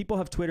this, and people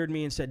have Twittered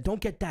me and said,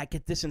 don't get that,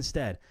 get this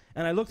instead.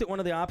 And I looked at one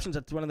of the options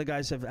that one of the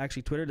guys have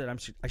actually Twittered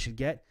that I should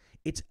get.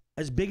 It's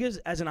as big as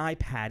an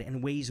iPad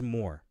and weighs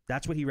more.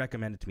 That's what he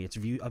recommended to me. It's a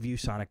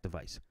ViewSonic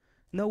device.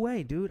 No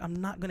way, dude. I'm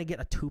not going to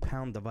get a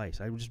 2-pound device.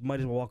 I just might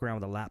as well walk around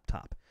with a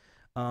laptop.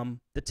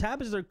 The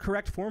tab is the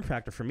correct form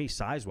factor for me,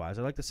 size-wise.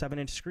 I like the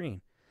 7-inch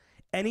screen.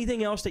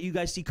 Anything else that you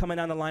guys see coming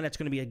down the line that's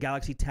going to be a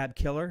Galaxy Tab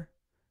killer?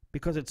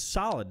 Because it's a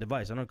solid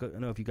device. I don't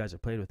know if you guys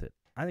have played with it.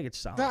 I think it's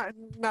solid.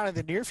 Not in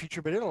the near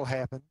future, but it'll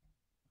happen.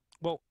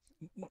 Well,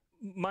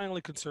 my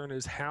only concern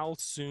is how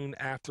soon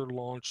after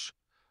launch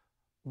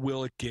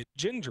will it get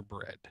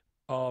gingerbread?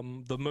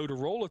 The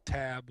Motorola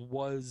Tab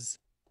was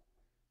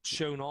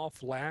shown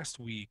off last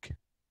week.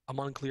 I'm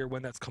unclear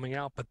when that's coming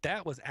out, but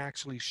that was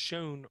actually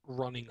shown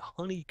running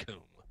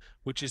Honeycomb,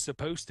 which is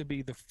supposed to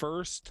be the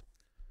first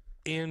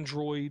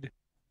Android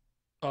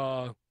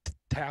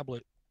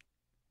tablet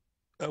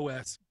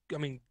OS. I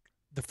mean,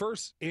 the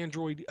first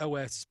Android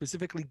OS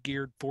specifically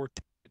geared for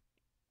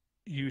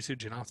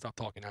usage. And I'll stop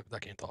talking now because I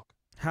can't talk.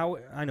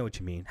 I know what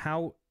you mean.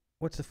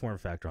 What's the form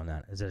factor on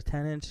that? Is it a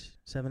 10-inch,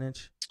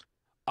 7-inch?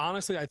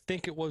 Honestly, I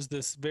think it was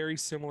this very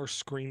similar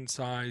screen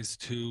size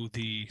to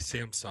the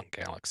Samsung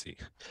Galaxy.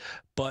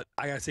 But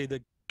I gotta say,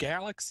 the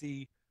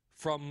Galaxy,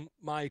 from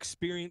my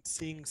experience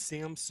seeing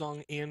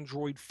Samsung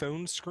Android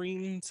phone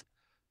screens,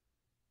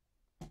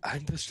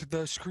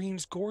 the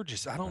screen's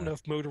gorgeous. I don't know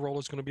if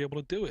Motorola's going to be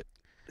able to do it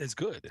as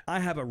good. I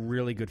have a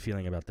really good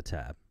feeling about the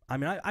Tab. I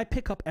mean, I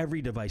pick up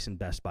every device in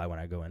Best Buy when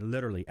I go in.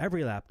 Literally,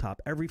 every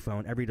laptop, every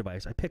phone, every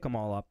device. I pick them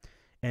all up.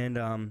 And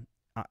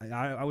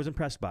I was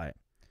impressed by it.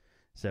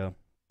 So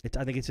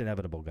I think it's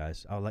inevitable,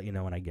 guys. I'll let you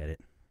know when I get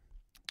it.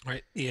 All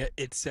right. Yeah,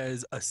 it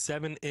says a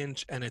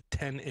 7-inch and a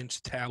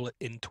 10-inch tablet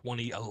in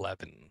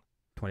 2011.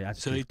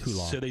 That's too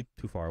long.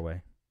 Too far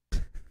away.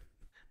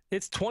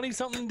 It's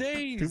 20-something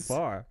days. Too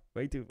far.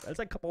 Way too. That's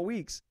like a couple of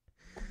weeks.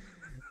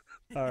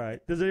 All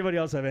right. Does anybody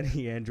else have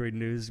any Android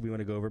news we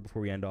want to go over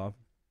before we end off?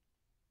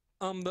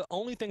 The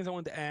only things I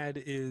wanted to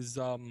add is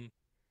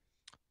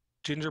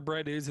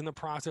Gingerbread is in the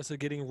process of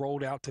getting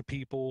rolled out to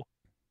people.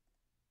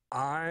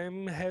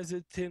 I'm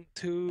hesitant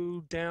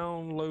to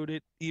download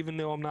it, even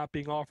though I'm not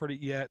being offered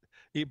it yet.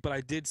 But I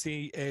did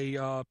see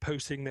a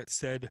posting that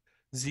said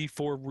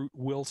Z4 Root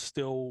will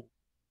still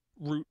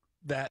root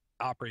that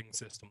operating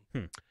system.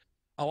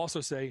 I'll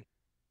also say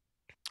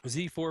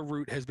Z4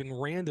 Root has been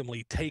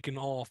randomly taken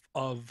off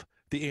of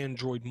the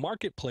Android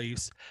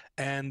marketplace,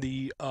 and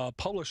the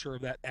publisher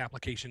of that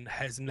application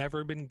has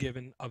never been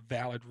given a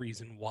valid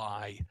reason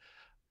why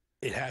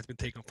it has been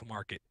taken off the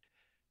market.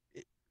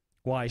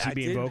 Why? Is he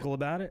being vocal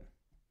about it?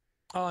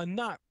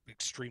 Not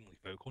extremely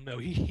vocal. No,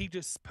 he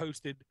just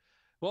posted,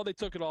 well, they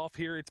took it off.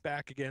 Here, it's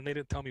back again. They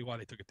didn't tell me why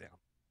they took it down.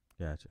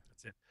 Gotcha.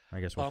 That's it. I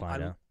guess we'll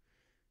find out.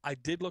 I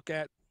did look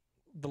at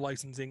the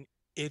licensing.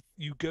 If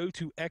you go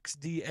to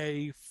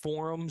XDA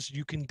forums,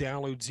 you can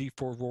download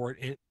Z4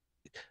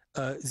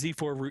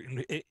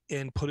 Root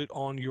and put it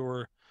on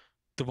your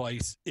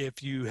device.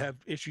 If you have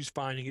issues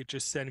finding it,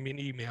 just send me an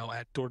email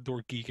at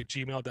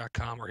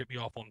doorgeek@gmail.com or hit me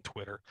off on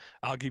Twitter.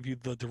 I'll give you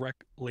the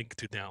direct link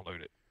to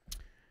download it.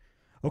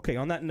 Okay,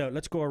 on that note,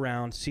 let's go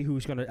around, see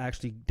who's going to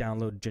actually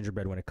download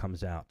Gingerbread when it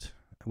comes out.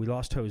 We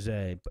lost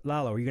Jose. But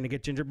Lalo, are you going to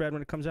get Gingerbread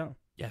when it comes out?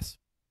 Yes.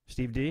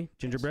 Steve D,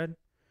 Gingerbread?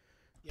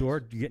 Yes.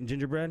 Door, you getting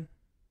Gingerbread?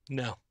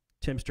 No.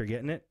 Timster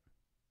getting it?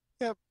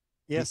 Yep.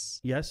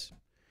 Yes. Yes.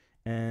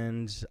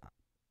 And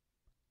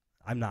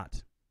I'm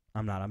not.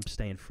 I'm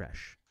staying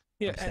fresh.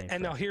 Yeah,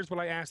 and now here's what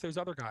I asked those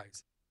other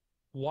guys.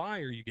 Why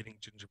are you getting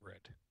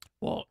Gingerbread?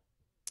 Well,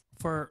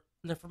 for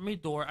me,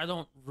 Door, I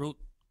don't root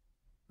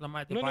on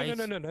my device.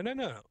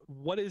 No.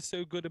 What is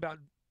so good about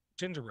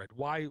gingerbread.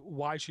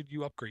 Why should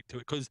you upgrade to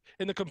it? Because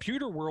in the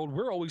computer world,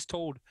 we're always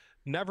told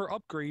never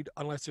upgrade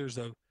unless there's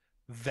a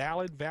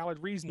valid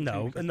reason to.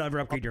 No, because never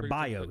upgrade your upgrades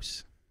are good.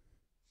 BIOS.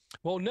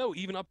 Well, no,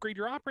 even upgrade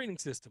your operating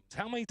systems.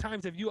 How many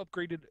times have you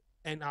upgraded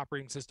an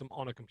operating system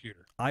on a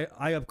computer? I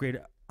upgrade.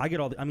 I get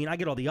all the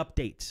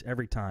updates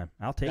every time.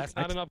 I'll take. That's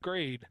not an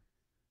upgrade.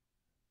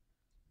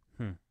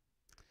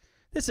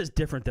 This is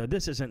different though.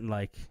 This isn't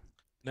like.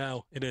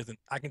 No, it isn't.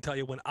 I can tell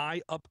you when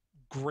I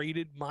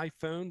upgraded my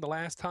phone the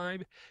last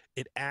time,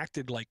 it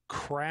acted like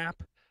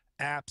crap.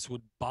 Apps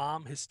would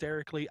bomb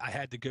hysterically. I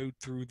had to go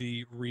through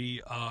the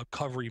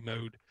recovery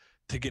mode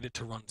to get it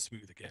to run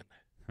smooth again.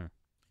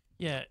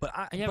 Yeah, But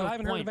I have a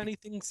haven't heard of point.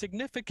 anything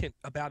significant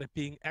about it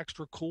being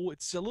extra cool.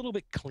 It's a little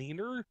bit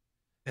cleaner.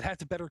 It has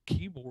a better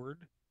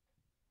keyboard.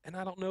 And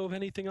I don't know of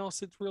anything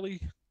else that's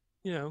really,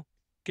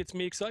 gets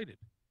me excited.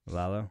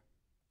 Lalo.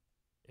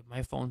 If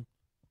my phone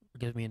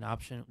gives me an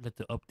option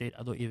to update,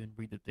 I don't even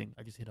read the thing.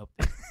 I just hit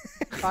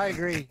update. I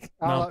agree.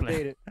 No, I'll I'm playing.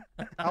 update it.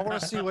 I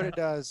want to see what it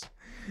does.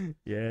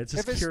 Yeah, it's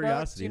just If it's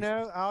curiosity.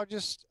 nuts,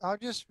 I'll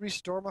just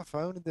restore my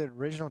phone to the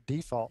original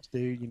defaults,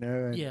 dude.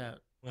 And Yeah.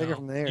 take it Well,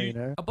 from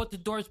there. About the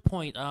doors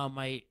point,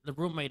 the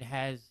roommate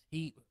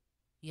he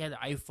had an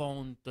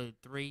iPhone the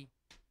 3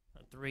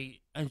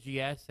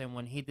 NGS, and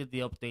when he did the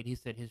update, he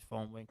said his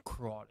phone went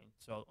crawling.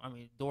 So I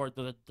mean, door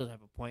does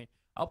have a point.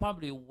 I'll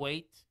probably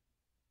wait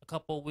a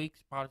couple of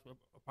weeks,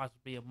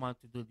 possibly a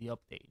month to do the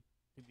update.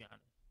 To be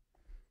honest.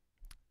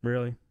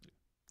 Really?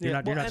 You're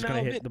not just gonna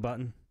hit admit, the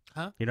button?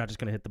 Huh? You're not just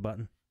gonna hit the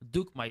button?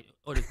 Duke might,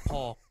 or it's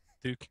Paul.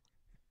 Duke.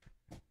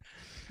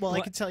 Well, I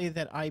What- can tell you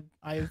that I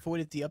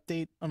avoided the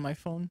update on my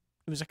phone.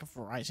 It was like a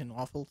Verizon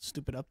awful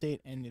stupid update,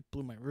 and it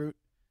blew my root.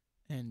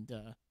 And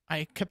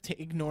I kept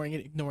ignoring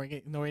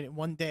it.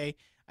 One day,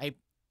 I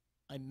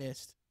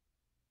missed.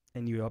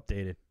 And you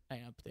updated. I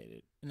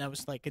updated, and that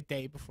was like a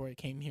day before I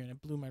came here, and it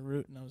blew my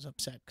root, and I was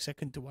upset because I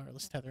couldn't do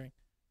wireless tethering.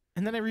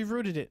 And then I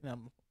rerouted it, and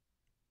I'm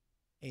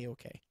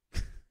a-okay.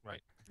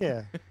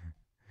 Yeah.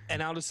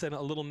 And I'll just send a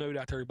little note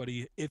out to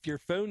everybody. If your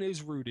phone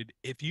is rooted,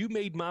 if you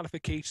made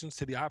modifications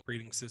to the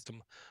operating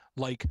system,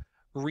 like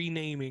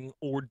renaming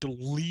or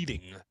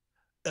deleting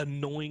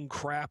annoying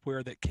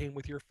crapware that came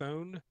with your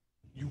phone,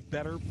 you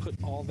better put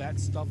all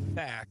that stuff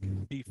back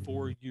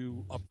before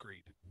you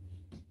upgrade.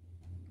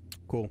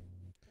 Cool.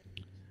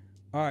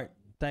 All right.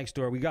 Thanks,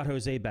 Dora. We got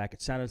Jose back.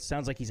 It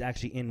sounds like he's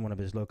actually in one of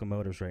his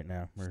locomotives right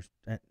now, or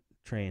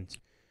trains.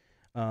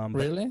 But-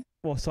 Really?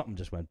 well, something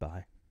just went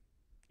by.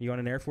 You on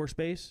an Air Force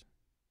base?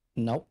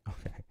 Nope.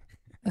 Okay.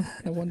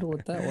 I wonder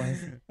what that was.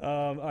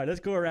 All right, let's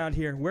go around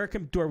here. Where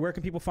can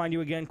people find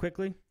you again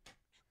quickly?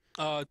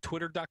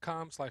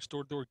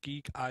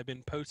 Twitter.com/DoorDoorGeek. I've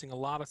been posting a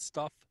lot of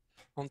stuff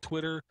on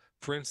Twitter.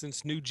 For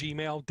instance, new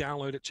Gmail.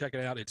 Download it. Check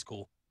it out. It's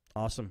cool.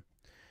 Awesome.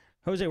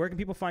 Jose, where can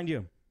people find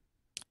you?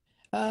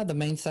 The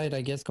main site,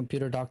 I guess,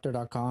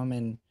 computerdoctor.com.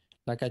 And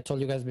like I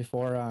told you guys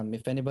before,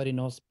 if anybody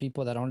knows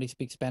people that only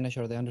speak Spanish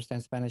or they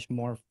understand Spanish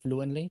more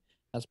fluently,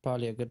 that's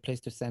probably a good place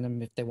to send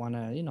them if they want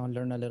to,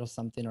 learn a little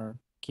something or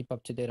keep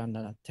up to date on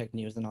the tech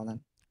news and all that.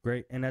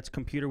 Great. And that's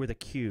computer with a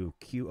Q,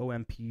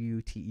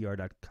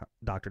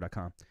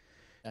 computer.com.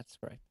 That's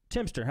correct.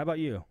 Timster, how about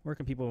you? Where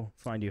can people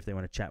find you if they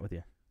want to chat with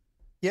you?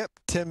 Yep.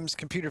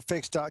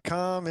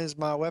 Tim'sComputerFix.com is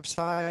my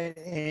website,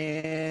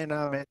 and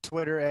I'm at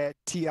Twitter at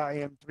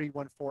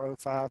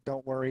TIM31405.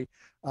 Don't worry.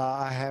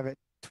 I haven't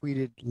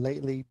tweeted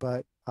lately,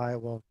 but I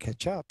will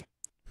catch up.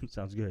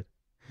 Sounds good.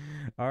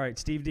 All right,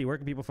 Steve D, where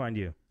can people find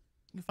you?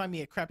 You can find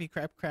me at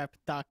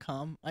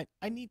crappycrapcrap.com. I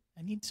need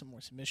some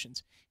more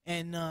submissions.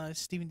 And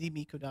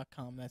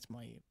StephenDMiko.com. That's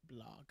my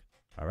blog.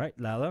 All right,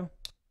 Lalo.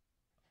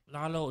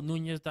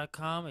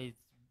 LaloNunez.com is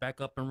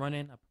back up and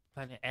running. I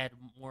plan to add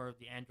more of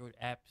the Android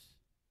apps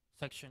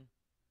section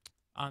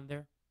on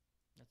there.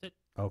 That's it.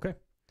 Okay.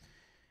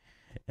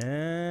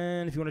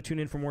 And if you want to tune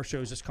in for more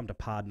shows, just come to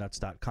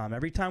podnutz.com.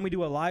 Every time we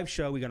do a live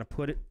show, we're going to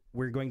put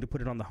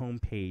it on the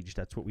homepage.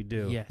 That's what we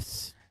do.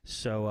 Yes.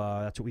 So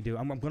that's what we do.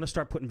 I'm going to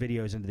start putting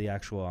videos into the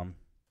actual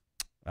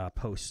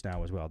posts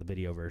now as well, the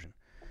video version.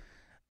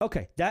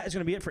 Okay, that is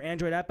going to be it for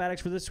Android App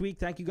Addicts for this week.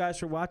 Thank you guys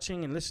for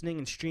watching and listening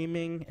and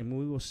streaming, and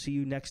we will see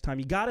you next time.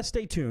 You got to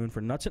stay tuned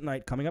for Nuts at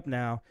Night coming up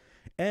now,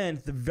 and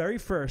the very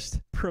first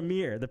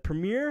premiere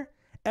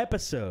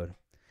episode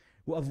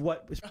of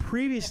what was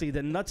previously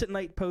the Nuts at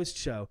Night post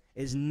show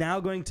is now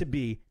going to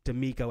be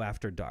D'Amico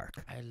After Dark.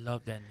 I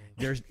love that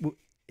name.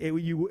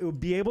 You will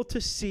be able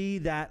to see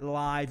that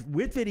live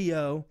with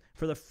video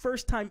for the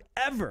first time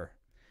ever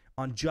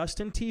on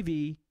Justin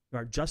TV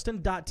or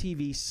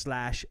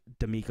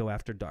Justin.tv/D'Amico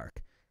After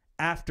Dark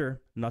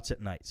after Nuts at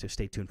Night. So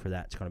stay tuned for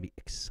that. It's going to be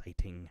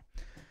exciting.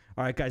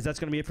 All right, guys, that's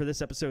going to be it for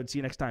this episode. See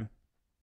you next time.